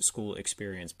student's school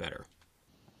experience better?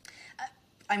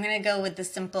 I'm going to go with the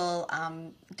simple,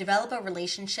 develop a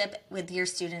relationship with your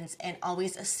students and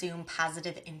always assume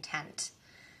positive intent.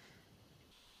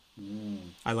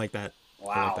 I like that.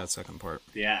 Wow. I like that second part.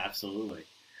 Yeah, absolutely.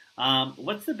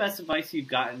 What's the best advice you've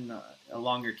gotten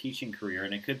along your teaching career?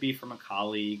 And it could be from a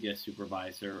colleague, a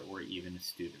supervisor, or even a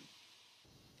student.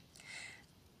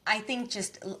 I think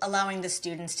just allowing the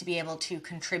students to be able to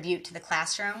contribute to the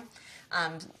classroom.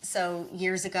 So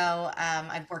years ago,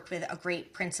 I've worked with a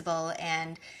great principal,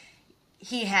 and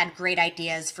he had great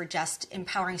ideas for just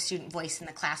empowering student voice in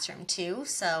the classroom too.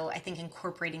 So I think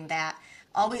incorporating that,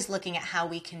 always looking at how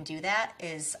we can do that,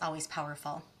 is always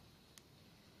powerful.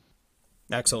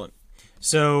 Excellent.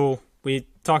 So we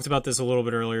talked about this a little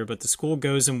bit earlier, but the school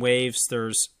goes in waves.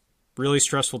 There's really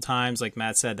stressful times, like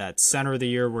Matt said, that center of the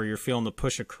year where you're feeling the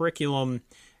push of curriculum,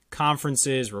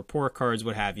 conferences, report cards,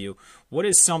 what have you. What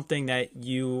is something that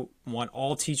you want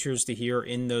all teachers to hear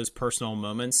in those personal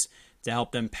moments to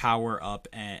help them power up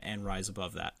and rise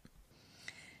above that?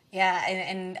 Yeah,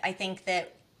 and I think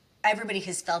that everybody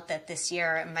has felt that this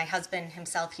year. My husband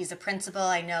himself, he's a principal.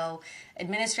 I know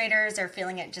administrators are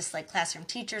feeling it just like classroom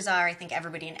teachers are. I think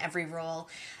everybody in every role.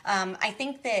 I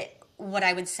think that what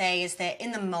I would say is that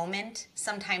in the moment,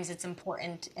 sometimes it's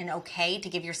important and okay to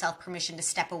give yourself permission to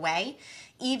step away,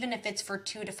 even if it's for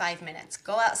 2 to 5 minutes.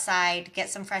 Go outside, get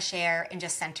some fresh air, and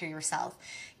just center yourself.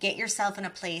 Get yourself in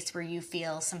a place where you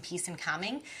feel some peace and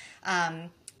calming.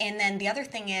 And then the other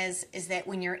thing is that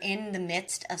when you're in the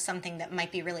midst of something that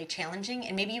might be really challenging,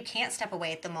 and maybe you can't step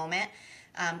away at the moment,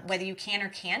 whether you can or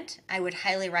can't, I would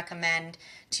highly recommend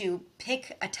to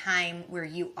pick a time where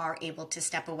you are able to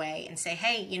step away and say,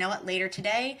 hey, you know what, later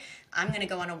today, I'm going to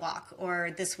go on a walk.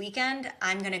 Or this weekend,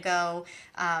 I'm going to go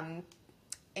and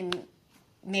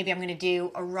maybe I'm going to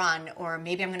do a run, or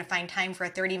maybe I'm going to find time for a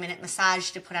 30-minute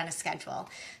massage to put on a schedule.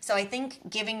 So I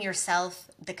think giving yourself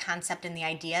the concept and the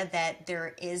idea that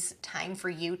there is time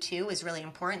for you too is really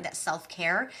important, that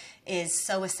self-care is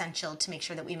so essential to make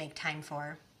sure that we make time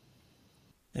for.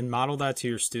 And model that to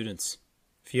your students.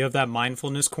 If you have that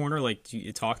mindfulness corner like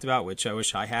you talked about, which I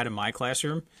wish I had in my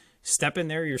classroom, step in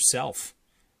there yourself.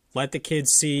 Let the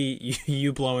kids see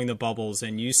you blowing the bubbles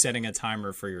and you setting a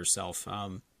timer for yourself.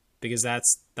 Because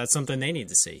that's something they need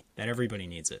to see, that everybody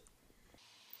needs it.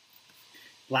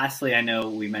 Lastly, I know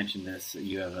we mentioned this,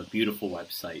 you have a beautiful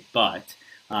website, but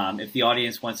if the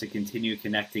audience wants to continue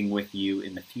connecting with you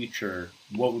in the future,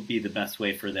 what would be the best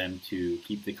way for them to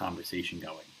keep the conversation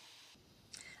going?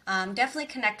 Definitely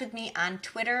connect with me on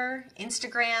Twitter,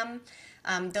 Instagram.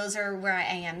 Those are where I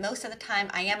am most of the time.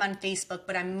 I am on Facebook,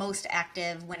 but I'm most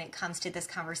active when it comes to this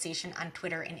conversation on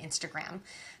Twitter and Instagram.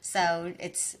 So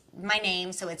it's my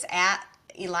name, so it's at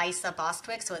Elisa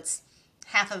Bostwick, so it's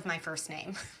half of my first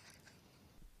name.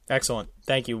 Excellent.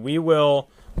 Thank you. We'll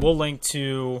link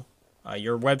to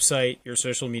your website, your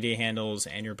social media handles,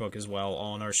 and your book as well,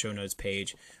 all on our show notes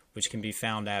page, which can be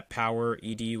found at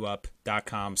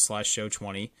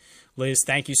powereduup.com/show20. Liz,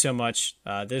 thank you so much.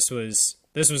 This was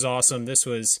awesome. This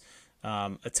was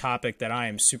a topic that I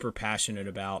am super passionate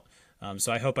about.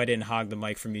 So I hope I didn't hog the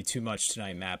mic from you too much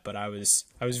tonight, Matt, but I was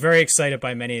very excited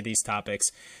by many of these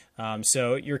topics.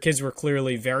 So your kids were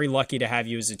clearly very lucky to have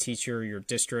you as a teacher, your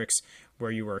districts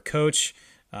where you were a coach.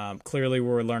 Clearly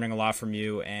we're learning a lot from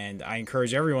you, and I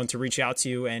encourage everyone to reach out to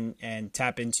you and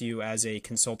tap into you as a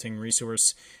consulting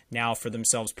resource now for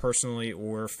themselves personally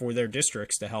or for their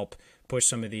districts to help push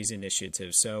some of these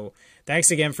initiatives. So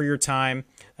thanks again for your time.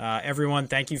 Everyone,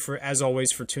 thank you as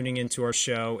always for tuning into our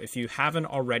show. If you haven't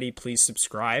already, please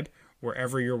subscribe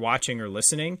wherever you're watching or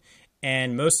listening.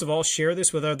 And most of all, share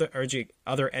this with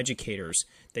other educators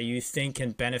that you think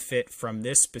can benefit from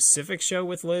this specific show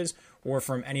with Liz or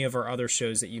from any of our other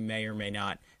shows that you may or may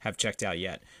not have checked out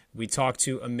yet. We talk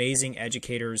to amazing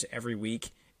educators every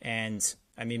week, and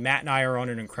I mean, Matt and I are on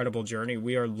an incredible journey.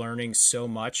 We are learning so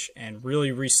much and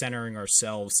really recentering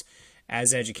ourselves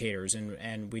as educators,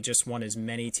 and we just want as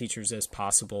many teachers as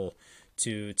possible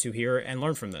to hear and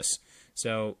learn from this.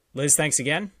 So, Liz, thanks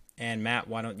again, and Matt,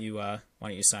 why don't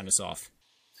you sign us off?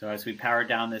 So as we power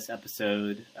down this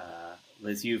episode,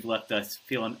 Liz, you've left us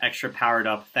feeling extra powered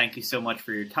up. Thank you so much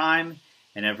for your time,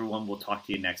 and everyone, we'll talk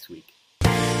to you next week.